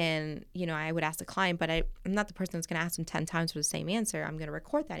 and I would ask the client, but I'm not the person that's going to ask them 10 times for the same answer. I'm going to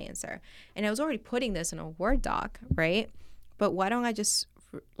record that answer, and I was already putting this in a Word doc, right? But why don't I just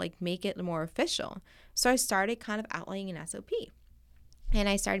like make it more official? So I started kind of outlining an SOP, and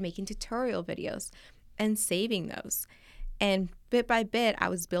I started making tutorial videos and saving those. And bit by bit, I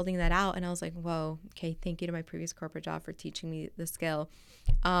was building that out, and I was like, whoa, okay, thank you to my previous corporate job for teaching me the skill.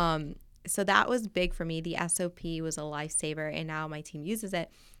 So that was big for me. The SOP was a lifesaver, and now my team uses it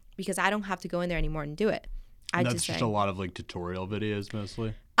because I don't have to go in there anymore and do it. I And that's just just a say, lot of like tutorial videos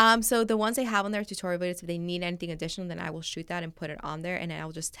mostly. so the ones they have on their tutorial videos, if they need anything additional, then I will shoot that and put it on there, and I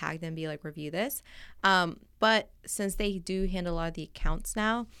will just tag them and be like, review this. But since they do handle a lot of the accounts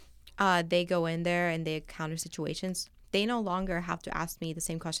now, they go in there and they encounter situations. They no longer have to ask me the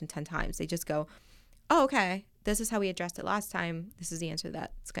same question 10 times. They just go, oh, okay, this is how we addressed it last time. This is the answer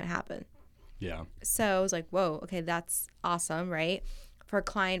that's going to happen. Yeah. So I was like, whoa, okay, that's awesome, right? For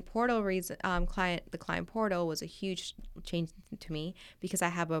client portal reason, the client portal was a huge change to me because I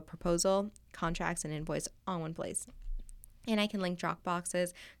have a proposal, contracts, and invoice all in one place. And I can link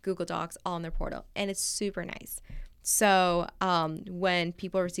Dropboxes, Google Docs, all in their portal. And it's super nice. So when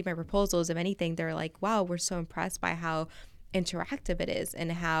people receive my proposals, if anything, they're like, wow, we're so impressed by how interactive it is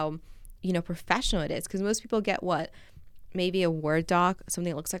and how, professional it is. Because most people get what? Maybe a Word doc,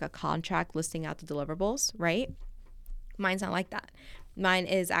 something that looks like a contract listing out the deliverables, right? Mine's not like that. Mine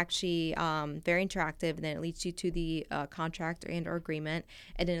is actually very interactive, and then it leads you to the contract or agreement,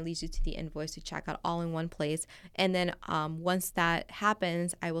 and then it leads you to the invoice to check out all in one place. And then once that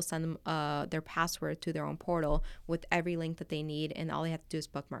happens, I will send them their password to their own portal with every link that they need, and all they have to do is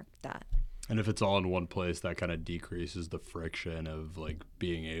bookmark that. And if it's all in one place, that kind of decreases the friction of like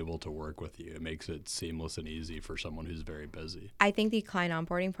being able to work with you. It makes it seamless and easy for someone who's very busy. I think the client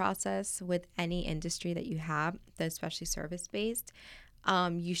onboarding process with any industry that you have, especially service-based,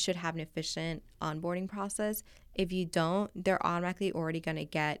 you should have an efficient onboarding process. If you don't, they're automatically already going to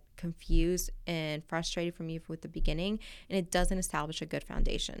get confused and frustrated from you with the beginning, and it doesn't establish a good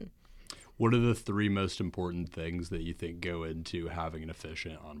foundation. What are the three most important things that you think go into having an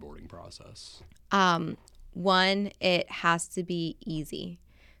efficient onboarding process? One, it has to be easy.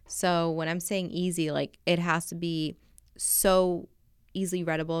 So when I'm saying easy, like it has to be so easily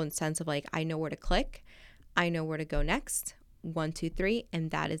readable in the sense of like I know where to click, I know where to go next, 1, 2, 3, and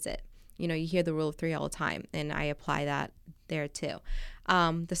that is it. You hear the rule of three all the time, and I apply that there too.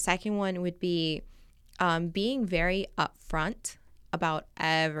 The second one would be being very upfront about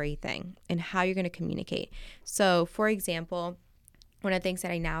everything and how you're going to communicate. So, for example, one of the things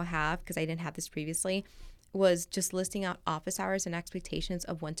that I now have, because I didn't have this previously, was just listing out office hours and expectations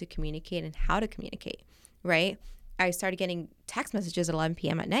of when to communicate and how to communicate, right? I started getting text messages at 11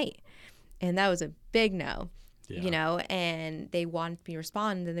 p.m. at night, and that was a big no, and they wanted me to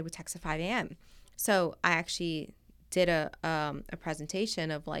respond, and then they would text at 5 a.m. So I actually did a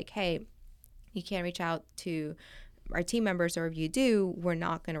presentation of like, hey, you can't reach out to our team members, or if you do, we're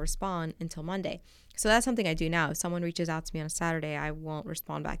not going to respond until Monday. So that's something I do now. If someone reaches out to me on a Saturday, I won't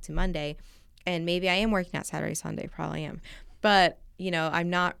respond back to Monday. And maybe I am working out Saturday, Sunday, probably am. But, I'm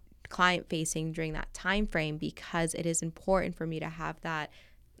not client facing during that time frame because it is important for me to have that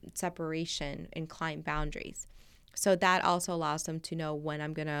separation in client boundaries. So that also allows them to know when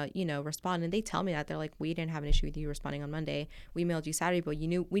I'm going to, respond. And they tell me that. They're like, we didn't have an issue with you responding on Monday. We mailed you Saturday, but we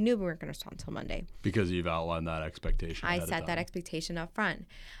knew we weren't going to respond until Monday. Because you've outlined that expectation. I set that expectation up front.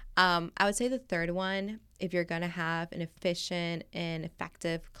 I would say the third one, if you're going to have an efficient and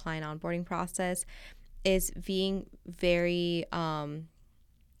effective client onboarding process, is being very, I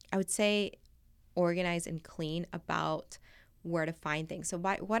would say, organized and clean about where to find things. So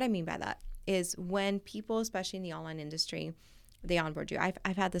what I mean by that is when people, especially in the online industry, they onboard you.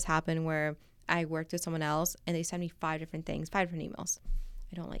 I've had this happen where I worked with someone else and they send me 5 different emails.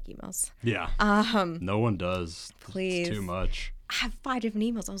 I don't like emails. Yeah. No one does. Please. It's too much. I have 5 different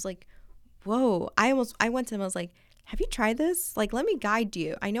emails. I was like, whoa. I went to them. I was like, have you tried this? Like, let me guide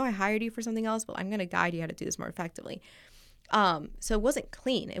you. I know I hired you for something else, but I'm going to guide you how to do this more effectively. So it wasn't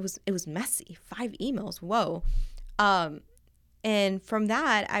clean. It was messy. 5 emails. Whoa. And from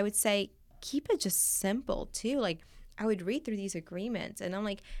that, I would say, keep it just simple too. Like, I would read through these agreements and I'm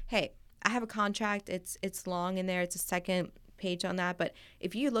like, hey, I have a contract. It's long in there. It's a second page on that. But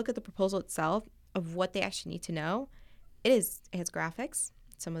if you look at the proposal itself of what they actually need to know, it has graphics.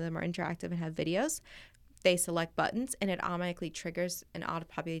 Some of them are interactive and have videos. They select buttons and it automatically triggers and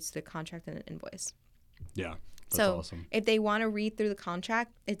auto-populates the contract and an invoice. Yeah, that's so awesome. If they want to read through the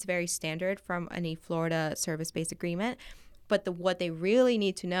contract, it's very standard from any Florida service-based agreement. But what they really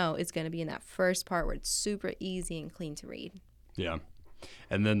need to know is going to be in that first part where it's super easy and clean to read. Yeah.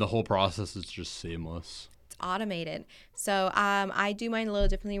 And then the whole process is just seamless. It's automated. So I do mine a little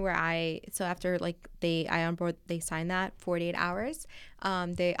differently where after I onboard, they sign that 48 hours.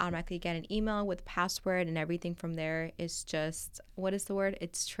 They automatically get an email with password and everything from there is just, what is the word?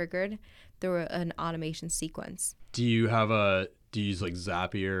 It's triggered through an automation sequence. Do you use like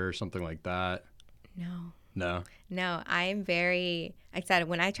Zapier or something like that? No, I'm very excited.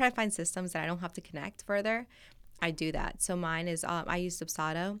 When I try to find systems that I don't have to connect further, I do that. So mine is, I use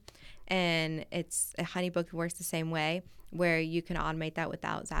Dubsado, and it's a HoneyBook works the same way where you can automate that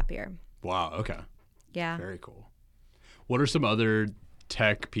without Zapier. Wow, okay. Yeah. Very cool. What are some other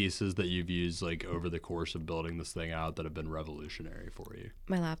tech pieces that you've used like over the course of building this thing out that have been revolutionary for you?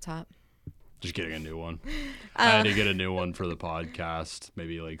 My laptop. Just getting a new one. I had to get a new one for the podcast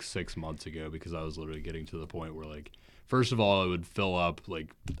maybe like 6 months ago because I was literally getting to the point where like, first of all, it would fill up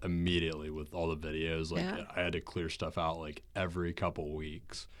like immediately with all the videos. Like I had to clear stuff out like every couple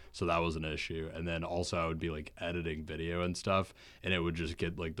weeks. So that was an issue. And then also I would be like editing video and stuff and it would just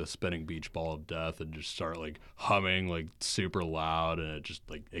get like the spinning beach ball of death and just start like humming like super loud and it just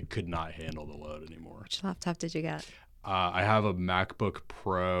like it could not handle the load anymore. Which laptop did you get? I have a MacBook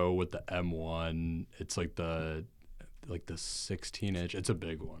Pro with the M1. It's like the 16-inch. It's a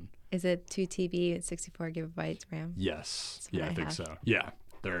big one. Is it 2 TB and 64 gigabytes RAM? Yes. Yeah, I think so. Yeah.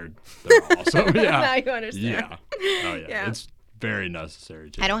 They're awesome. Yeah. Now you understand. Yeah. Oh yeah. It's very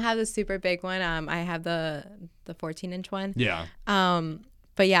necessary too. I don't have the super big one. I have the 14-inch one. Yeah.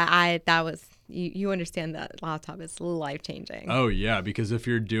 But yeah, that was you understand that laptop is life changing. Oh yeah, because if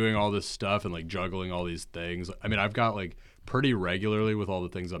you're doing all this stuff and like juggling all these things, I mean, I've got like pretty regularly with all the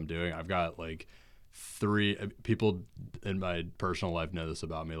things I'm doing, I've got like 3 people in my personal life know this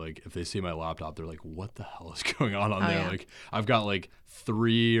about me. Like if they see my laptop, they're like, "What the hell is going on there?" Yeah. Like I've got like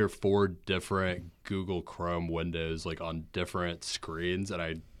 3 or 4 different Google Chrome windows like on different screens, and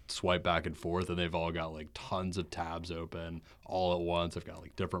I swipe back and forth and they've all got like tons of tabs open all at once. I've got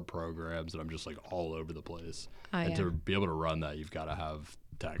like different programs and I'm just like all over the place. And to be able to run that, you've got to have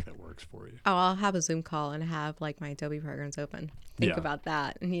tech that works for you. Oh, I'll have a Zoom call and have like my Adobe programs open. Think about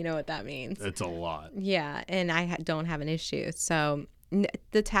that and you know what that means. It's a lot. Yeah, and I don't have an issue. So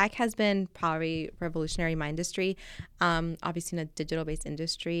the tech has been probably revolutionary in my industry, obviously in a digital-based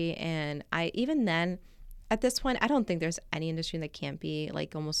industry. And even then, at this point, I don't think there's any industry that can't be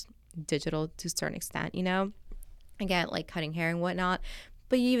like almost digital to a certain extent, you know? I get like cutting hair and whatnot,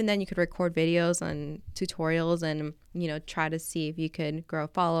 But even then, you could record videos and tutorials and, try to see if you could grow a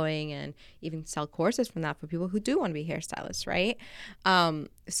following and even sell courses from that for people who do want to be hairstylists, right?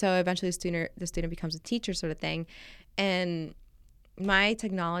 So eventually the student becomes a teacher sort of thing. And my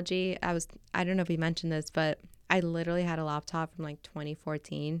technology, I don't know if you mentioned this, but I literally had a laptop from like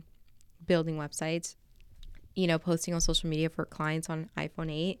 2014 building websites, posting on social media for clients on iPhone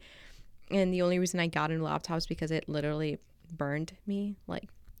 8. And the only reason I got into laptops because it literally burned me.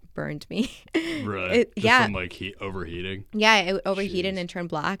 Really? Yeah. From like overheating? Yeah, it overheated Jeez. and turned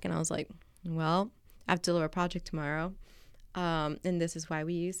black. And I was like, well, I have to deliver a project tomorrow. And this is why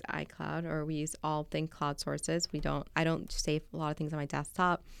we use iCloud, or we use all things cloud sources. I don't save a lot of things on my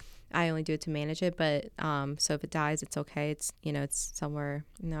desktop. I only do it to manage it. But so if it dies, it's okay. It's, it's somewhere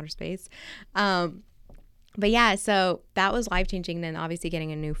in outer space. But yeah, so that was life-changing. Then obviously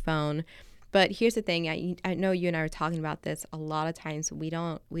getting a new phone. But here's the thing. I know you and I were talking about this. A lot of times we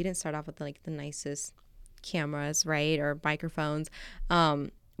didn't start off with like the nicest cameras, right? Or microphones.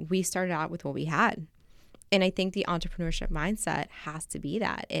 We started out with what we had. And I think the entrepreneurship mindset has to be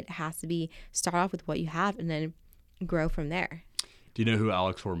that. It has to be start off with what you have and then grow from there. Do you know who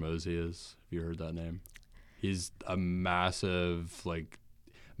Alex Hormozy is? Have you heard that name? He's a massive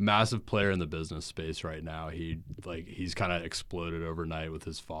player in the business space right now. He's kind of exploded overnight with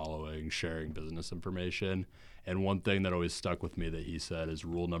his following, sharing business information. And one thing that always stuck with me that he said is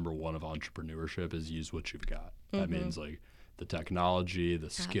rule number one of entrepreneurship is use what you've got. That means like the technology, the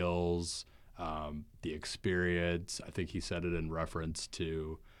skills, the experience. I think he said it in reference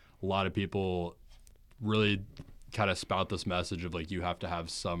to a lot of people really kind of spout this message of like you have to have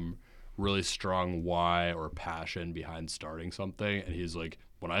some really strong why or passion behind starting something. And he's like,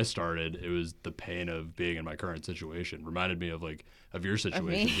 when I started, it was the pain of being in my current situation. Reminded me of your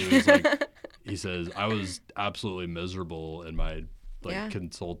situation. He was like, he says, I was absolutely miserable in my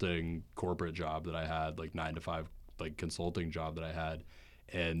consulting corporate job that I had, like 9 to 5 consulting job that I had,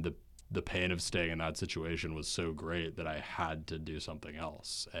 and the pain of staying in that situation was so great that I had to do something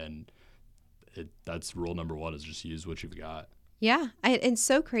else. And that's rule number one is just use what you've got. Yeah. It's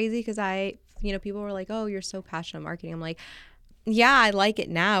so crazy because people were like, oh, you're so passionate about marketing. I'm like, yeah, I like it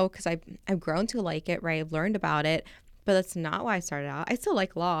now because I've grown to like it, right? I've learned about it, but that's not why I started out. I still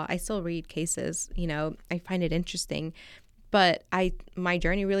like law. I still read cases, I find it interesting. But my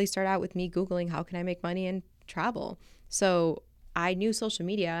journey really started out with me Googling how can I make money and travel. So I knew social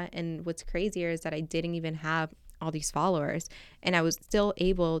media, and what's crazier is that I didn't even have all these followers, and I was still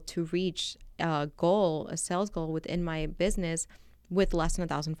able to reach a sales goal within my business with less than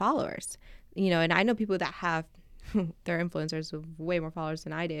 1,000 followers. And I know people that have they're influencers with way more followers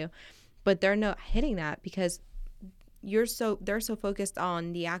than I do, but they're not hitting that because they're so focused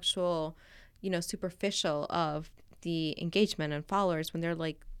on the actual, superficial of the engagement and followers when they're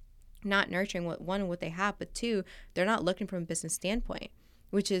like not nurturing what they have, but two, they're not looking from a business standpoint,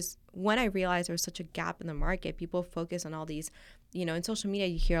 which is when I realized there was such a gap in the market. People focus on all these, in social media,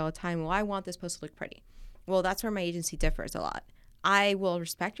 you hear all the time, well, I want this post to look pretty. Well, that's where my agency differs a lot. I will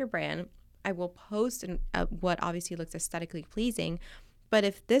respect your brand. I will post what obviously looks aesthetically pleasing. But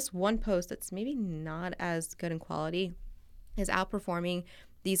if this one post that's maybe not as good in quality is outperforming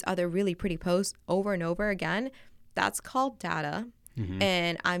these other really pretty posts over and over again, that's called data.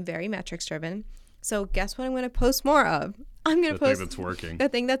 And I'm very metrics driven. So guess what I'm going to post more of? I'm going to post the thing that's working. The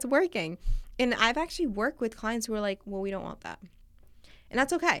thing that's working. And I've actually worked with clients who are like, well, we don't want that. And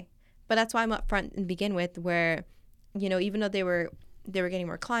that's okay. But that's why I'm upfront and begin with where, even though they were getting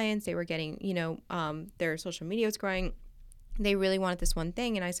more clients, they were getting, their social media was growing, they really wanted this one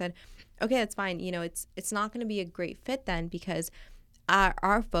thing. And I said, okay, that's fine. It's not going to be a great fit then because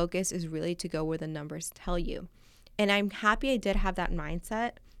our focus is really to go where the numbers tell you. And I'm happy I did have that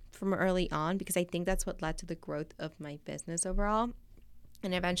mindset from early on because I think that's what led to the growth of my business overall.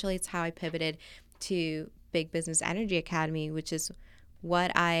 And eventually it's how I pivoted to Big Business Energy Academy, which is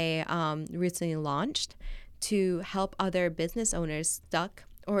what I recently launched to help other business owners stuck,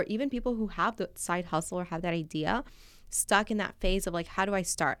 or even people who have the side hustle or have that idea, stuck in that phase of like, how do I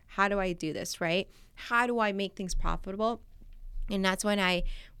start? How do I do this, right? How do I make things profitable? And that's when I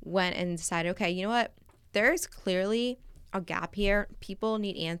went and decided, okay, you know what? There's clearly a gap here. People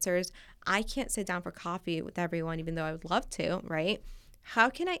need answers. I can't sit down for coffee with everyone, even though I would love to, right? How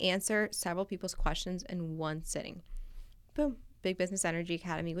can I answer several people's questions in one sitting? Boom. Big Business Energy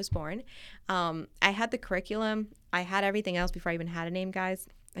Academy was born. I had the curriculum. I had everything else before I even had a name, guys.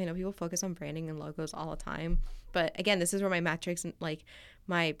 I know people focus on branding and logos all the time. But again, this is where my metrics and like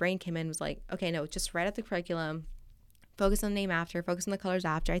my brain came in, was like, okay, no, just write out the curriculum, focus on the name after, focus on the colors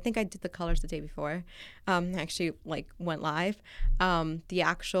after. I think I did the colors the day before. Actually, like went live. The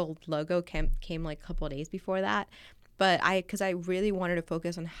actual logo came like a couple of days before that. But because I really wanted to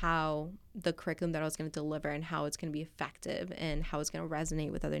focus on how the curriculum that I was going to deliver and how it's going to be effective and how it's going to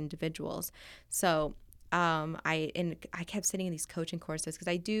resonate with other individuals. So I kept sitting in these coaching courses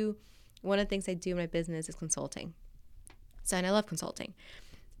because one of the things I do in my business is consulting. So, and I love consulting.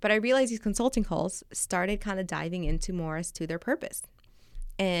 But I realized these consulting calls started kind of diving into more as to their purpose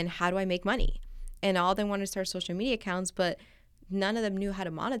and how do I make money? And all they wanted to start social media accounts, but none of them knew how to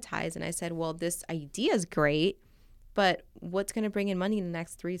monetize. And I said, well, this idea is great, but what's going to bring in money in the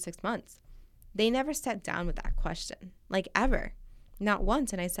next 3 to 6 months? They never sat down with that question, like ever, not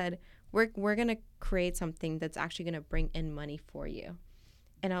once. And I said, we're going to create something that's actually going to bring in money for you.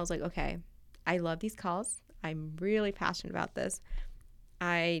 And I was like, okay, I love these calls. I'm really passionate about this.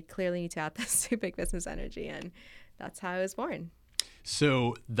 I clearly need to add this to big business energy. And that's how I was born.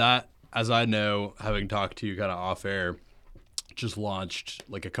 So that, as I know, having talked to you kind of off air, just launched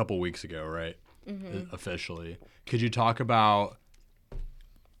like a couple weeks ago, right? Mm-hmm. Officially. Could you talk about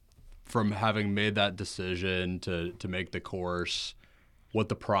from having made that decision to make the course, what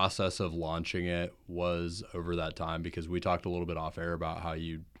the process of launching it was over that time? Because we talked a little bit off air about how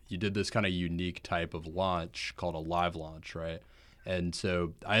you did this kind of unique type of launch called a live launch, right? And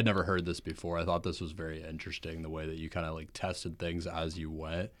so I had never heard this before. I thought this was very interesting, the way that you kind of like tested things as you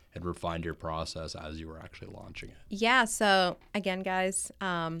went and refined your process as you were actually launching it. Yeah. So again, guys,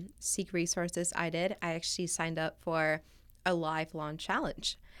 seek resources. I actually signed up for a live launch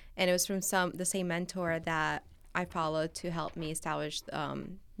challenge, and it was from the same mentor that I followed to help me establish,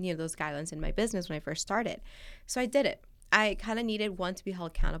 those guidelines in my business when I first started. So I did it. I kind of needed, one, to be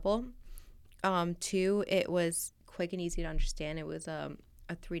held accountable. Two, it was quick and easy to understand. It was a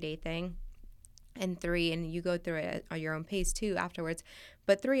 3-day thing. And 3, and you go through it at your own pace too afterwards.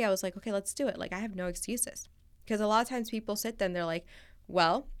 But 3, I was like, okay, let's do it. Like, I have no excuses. Because a lot of times people sit there and they're like,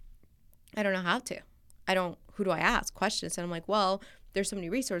 well, I don't know how to. Who do I ask questions? And I'm like, well, there's so many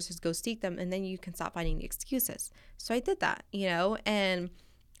resources, go seek them, and then you can stop finding the excuses. So I did that, and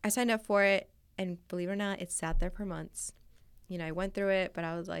I signed up for it, and believe it or not, it sat there for months. I went through it, but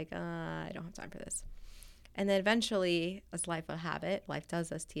I was like, I don't have time for this. And then eventually, as life will have it, life does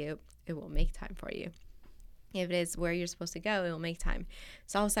this to you, it will make time for you. If it is where you're supposed to go, it will make time.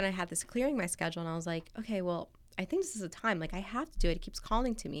 So all of a sudden I had this clearing my schedule, and I was like, okay, well, I think this is the time. Like, I have to do it. It keeps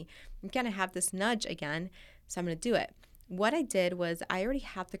calling to me. I'm going to have this nudge again, so I'm going to do it. What I did was I already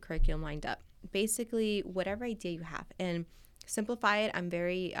have the curriculum lined up. Basically, whatever idea you have. And simplify it. I'm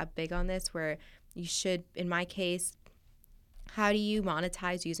very big on this, where you should, in my case, how do you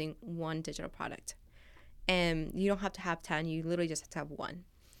monetize using one digital product? And you don't have to have 10. You literally just have to have one.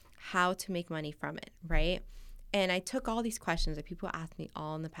 How to make money from it, right? And I took all these questions that people asked me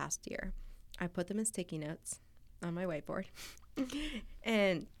all in the past year. I put them in sticky notes on my whiteboard.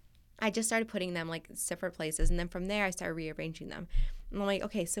 And I just started putting them like separate places. And then from there, I started rearranging them. And I'm like,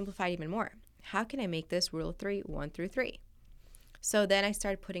 okay, simplify it even more. How can I make this rule of 3, 1 through 3? So then I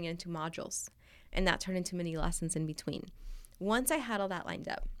started putting it into modules. And that turned into mini lessons in between. Once I had all that lined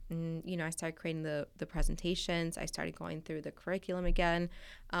up, and, I started creating the presentations. I started going through the curriculum again.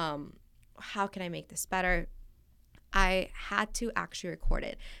 How can I make this better? I had to actually record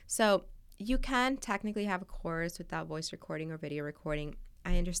it. So you can technically have a course without voice recording or video recording.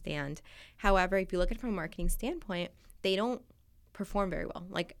 I understand. However, if you look at it from a marketing standpoint, they don't perform very well,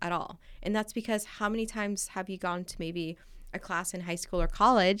 like at all. And that's because how many times have you gone to maybe a class in high school or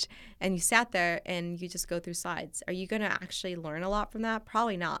college and you sat there and you just go through slides? Are you going to actually learn a lot from that?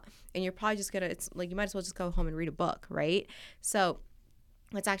 Probably not. And you're probably just going to, it's like you might as well just go home and read a book, right? So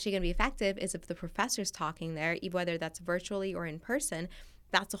what's actually going to be effective is if the professor's talking there, whether that's virtually or in person.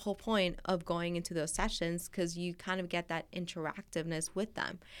 That's the whole point of going into those sessions, because you kind of get that interactiveness with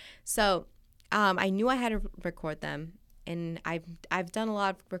them. So I knew I had to record them, and I've done a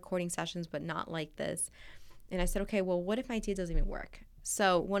lot of recording sessions, but not like this. And I said, okay, well, what if my idea doesn't even work?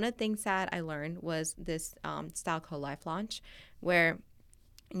 So one of the things that I learned was this style called live launch, where,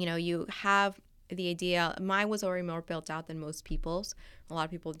 you have the idea. Mine was already more built out than most people's. A lot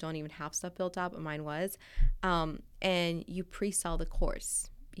of people don't even have stuff built out, but mine was. And you pre-sell the course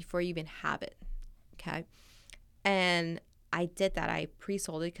before you even have it, okay? And I did that. I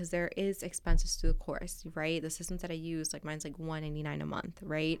pre-sold it because there is expenses to the course, right? The systems that I use, like mine's like $199 a month,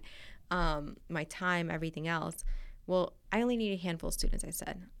 right? My time, everything else. Well, I only need a handful of students, I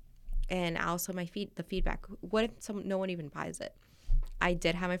said. And also the feedback. What if no one even buys it? I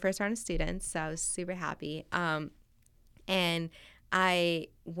did have my first round of students, so I was super happy. And I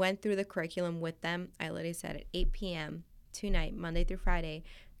went through the curriculum with them. I literally said at 8 p.m., tonight, Monday through Friday.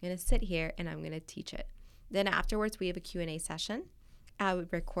 I'm going to sit here and I'm going to teach it. Then afterwards, we have a Q&A session. I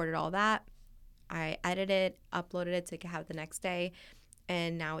recorded all that. I edited, uploaded it to have it the next day,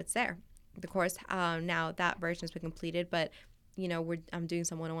 and now it's there. The course, now that version has been completed, but I'm doing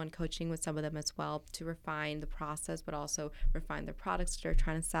some one-on-one coaching with some of them as well to refine the process, but also refine the products that they're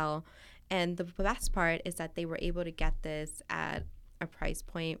trying to sell. And the best part is that they were able to get this at a price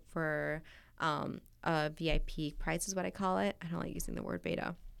point for a VIP price is what I call it. I don't like using the word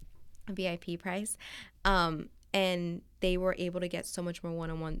beta. A VIP price. And they were able to get so much more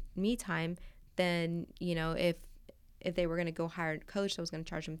one-on-one me time than, if they were going to go hire a coach that was going to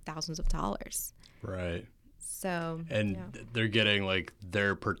charge them thousands of dollars. Right. So, and they're getting like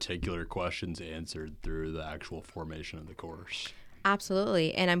their particular questions answered through the actual formation of the course.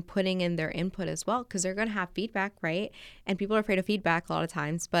 Absolutely. And I'm putting in their input as well, because they're going to have feedback, right? And people are afraid of feedback a lot of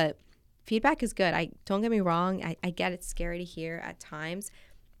times, but feedback is good. Don't get me wrong. I get it's scary to hear at times,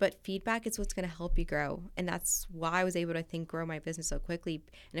 but feedback is what's going to help you grow. And that's why I was able to, I think, grow my business so quickly.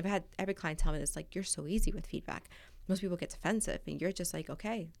 And I've had every client tell me this, like, you're so easy with feedback. Most people get defensive, and you're just like,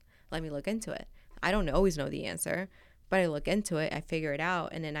 okay, let me look into it. I don't always know the answer, but I look into it, I figure it out,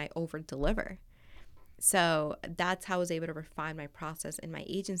 and then I over deliver. So that's how I was able to refine my process in my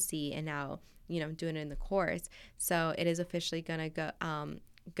agency, and now, I'm doing it in the course. So it is officially going to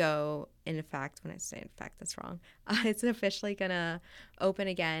go in effect. When I say in effect, that's wrong. It's officially going to open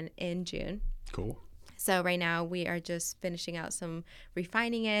again in June. Cool. So right now we are just finishing out some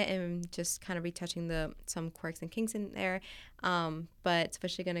refining it and just kind of retouching some quirks and kinks in there. But it's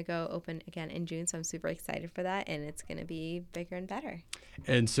officially going to go open again in June. So I'm super excited for that. And it's going to be bigger and better.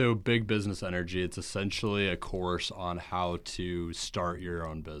 And so Big Business Energy, it's essentially a course on how to start your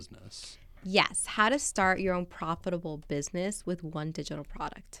own business. Yes. How to start your own profitable business with one digital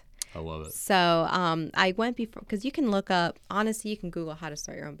product. I love it. So I went before, because you can look up, honestly, you can Google how to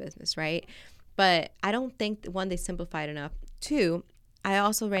start your own business, right? But I don't think, one, they simplified enough. Two, I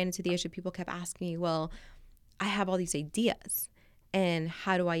also ran into the issue. People kept asking me, well, I have all these ideas, and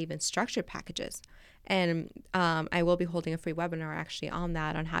how do I even structure packages? And I will be holding a free webinar actually on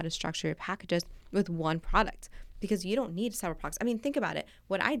that, on how to structure your packages with one product, because you don't need several products. I mean, think about it.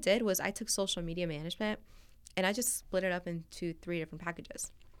 What I did was I took social media management and I just split it up into 3 different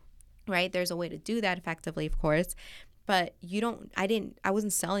packages, right? There's a way to do that effectively, of course. But I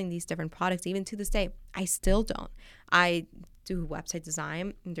wasn't selling these different products. Even to this day, I still don't. I do website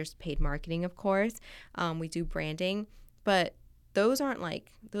design. There's paid marketing, of course. We do branding. But those are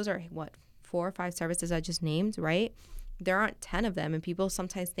what, 4 or 5 services I just named, right? There aren't 10 of them. And people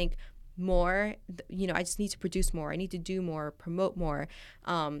sometimes think more, I just need to produce more. I need to do more, promote more.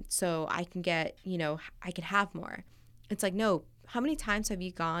 So I can get, I can have more. It's like, no, how many times have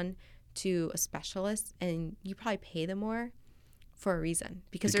you gone to a specialist and you probably pay them more for a reason?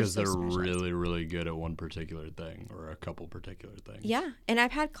 Because they're really, really good at one particular thing or a couple particular things. Yeah. And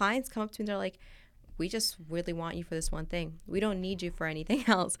I've had clients come up to me and they're like, we just really want you for this one thing. We don't need you for anything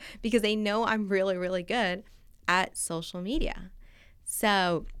else, because they know I'm really, really good at social media.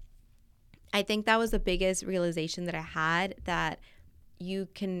 So I think that was the biggest realization that I had, that you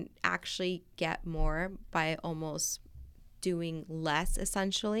can actually get more by almost doing less,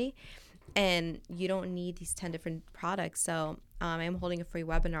 essentially, and you don't need these 10 different products. So I'm holding a free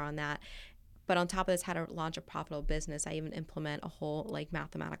webinar on that. But on top of this, how to launch a profitable business, I even implement a whole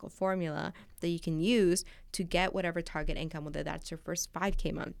mathematical formula that you can use to get whatever target income, whether that's your first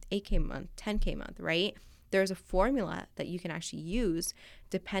 5K month, 8K month, 10K month, right? There's a formula that you can actually use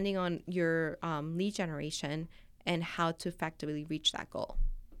depending on your lead generation and how to effectively reach that goal.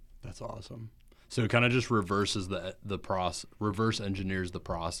 That's awesome. So it kind of just reverses the process, reverse engineers the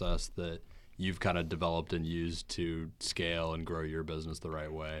process that you've kind of developed and used to scale and grow your business the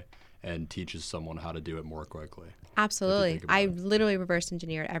right way, and teaches someone how to do it more quickly. Absolutely. I literally reverse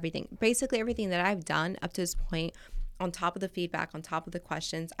engineered everything. Basically everything that I've done up to this point, on top of the feedback, on top of the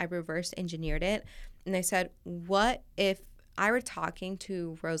questions, I reverse engineered it. And I said, what if I were talking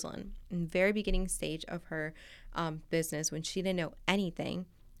to Rossalyn in the very beginning stage of her business, when she didn't know anything?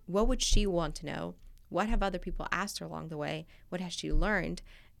 What would she want to know? What have other people asked her along the way? What has she learned?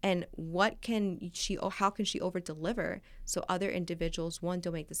 And how can she over deliver so other individuals, one,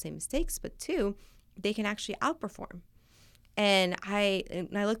 don't make the same mistakes, but two, they can actually outperform? And I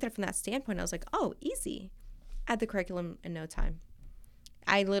looked at it from that standpoint. I was like, oh, easy. Add the curriculum in no time.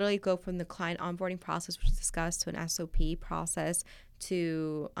 I literally go from the client onboarding process, which is discussed, to an SOP process,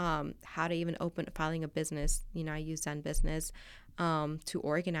 to how to even filing a business. I use Zen Business, to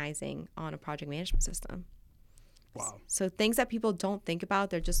organizing on a project management system. Wow. So things that people don't think about,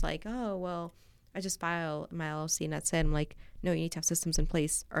 they're just like, oh, well, I just file my LLC and that's it. I'm like, no, you need to have systems in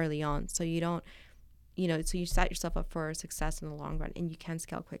place early on so you don't, so you set yourself up for success in the long run and you can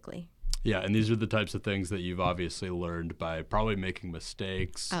scale quickly. Yeah, and these are the types of things that you've obviously learned by probably making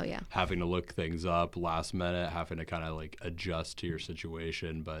mistakes, Oh, yeah. having to look things up last minute, having to kind of like adjust to your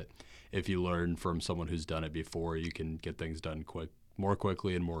situation. But if you learn from someone who's done it before, you can get things done more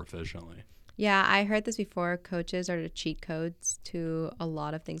quickly and more efficiently. Yeah, I heard this before. Coaches are the cheat codes to a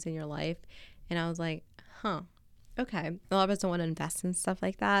lot of things in your life. And I was like, huh, okay. A lot of us don't want to invest in stuff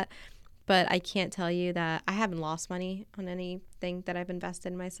like that. But I can't tell you that I haven't lost money on anything that I've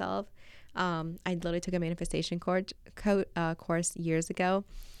invested in myself. I literally took a manifestation course years ago.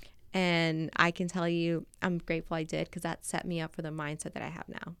 And I can tell you I'm grateful I did because that set me up for the mindset that I have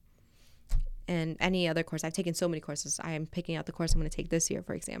now. And any other course, I've taken so many courses. I am picking out the course I'm going to take this year,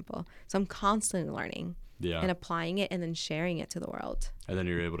 for example. So I'm constantly learning and applying it and then sharing it to the world. And then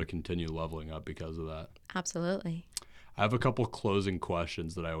you're able to continue leveling up because of that. Absolutely. I have a couple closing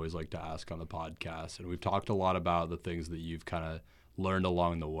questions that I always like to ask on the podcast. And we've talked a lot about the things that you've kind of learned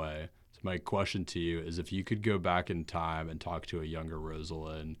along the way. So my question to you is if you could go back in time and talk to a younger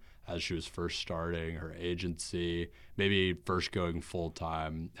Rossalyn as she was first starting her agency, maybe first going full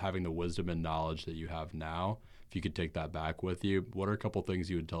time, having the wisdom and knowledge that you have now, if you could take that back with you, what are a couple things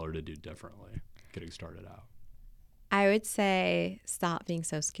you would tell her to do differently getting started out? I would say stop being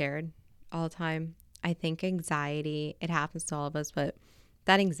so scared all the time. I think anxiety, it happens to all of us, but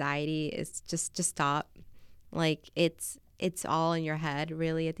that anxiety is just stop. Like it's all in your head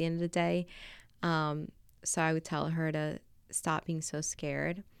really at the end of the day. So I would tell her to stop being so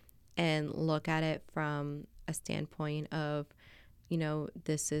scared and look at it from a standpoint of,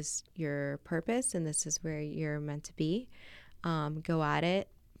 this is your purpose and this is where you're meant to be. Go at it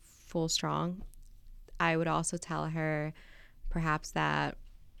full strong. I would also tell her perhaps that,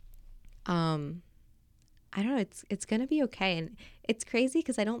 I don't know, it's going to be okay. And it's crazy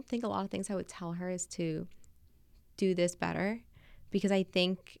because I don't think a lot of things I would tell her is to do this better, because I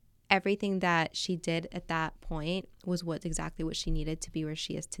think everything that she did at that point was exactly what she needed to be where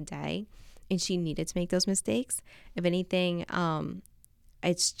she is today. And she needed to make those mistakes. If anything,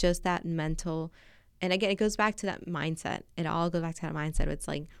 it's just that mental. And again, it goes back to that mindset. It all goes back to that mindset. It's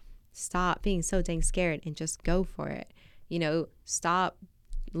like, stop being so dang scared and just go for it. Stop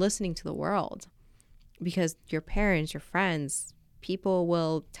listening to the world, because your parents, your friends, people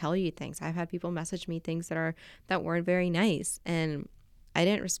will tell you things. I've had people message me things that weren't very nice, and I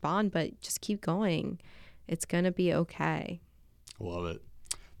didn't respond, but just keep going. It's going to be okay. Love it.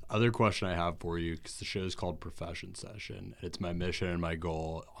 Other question I have for you, because the show is called Profession Session, and it's my mission and my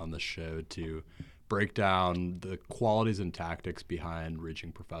goal on the show to break down the qualities and tactics behind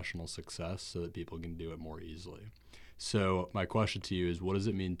reaching professional success so that people can do it more easily. So my question to you is, what does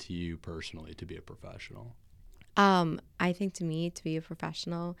it mean to you personally to be a professional? I think to me, to be a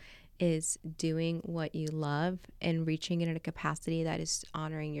professional is doing what you love and reaching it in a capacity that is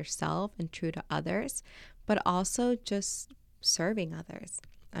honoring yourself and true to others, but also just serving others.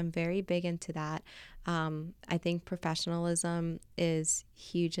 I'm very big into that. I think professionalism is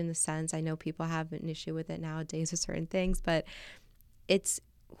huge in the sense, I know people have an issue with it nowadays with certain things, but it's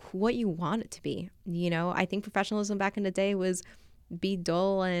what you want it to be. I think professionalism back in the day was be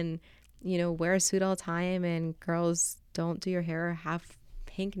dull and, wear a suit all the time, and girls don't do your hair or have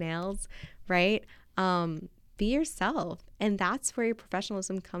pink nails, right? Be yourself. And that's where your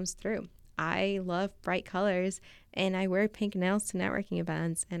professionalism comes through. I love bright colors and I wear pink nails to networking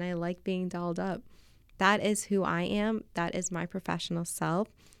events and I like being dolled up. That is who I am. That is my professional self,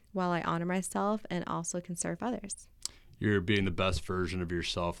 while I honor myself and also can serve others. You're being the best version of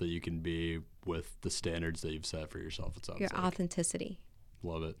yourself that you can be with the standards that you've set for yourself, it sounds Your like. authenticity.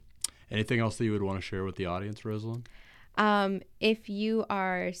 Love it. Anything else that you would want to share with the audience, Rosalind? If you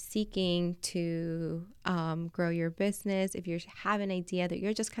are seeking to grow your business, if you have an idea that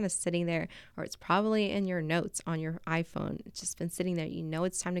you're just kind of sitting there, or it's probably in your notes on your iPhone, it's just been sitting there,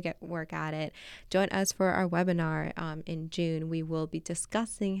 it's time to get work at it, join us for our webinar in June. We will be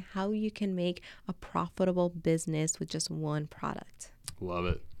discussing how you can make a profitable business with just one product. Love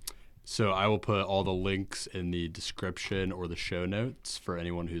it. So I will put all the links in the description or the show notes for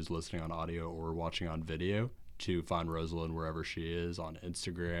anyone who's listening on audio or watching on video to find Rosalind wherever she is, on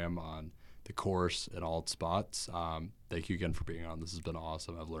Instagram, on the course, and all spots. Thank you again for being on. This has been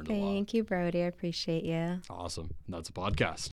awesome. I've learned a lot. Thank you, Brody. I appreciate you. Awesome. And that's a podcast.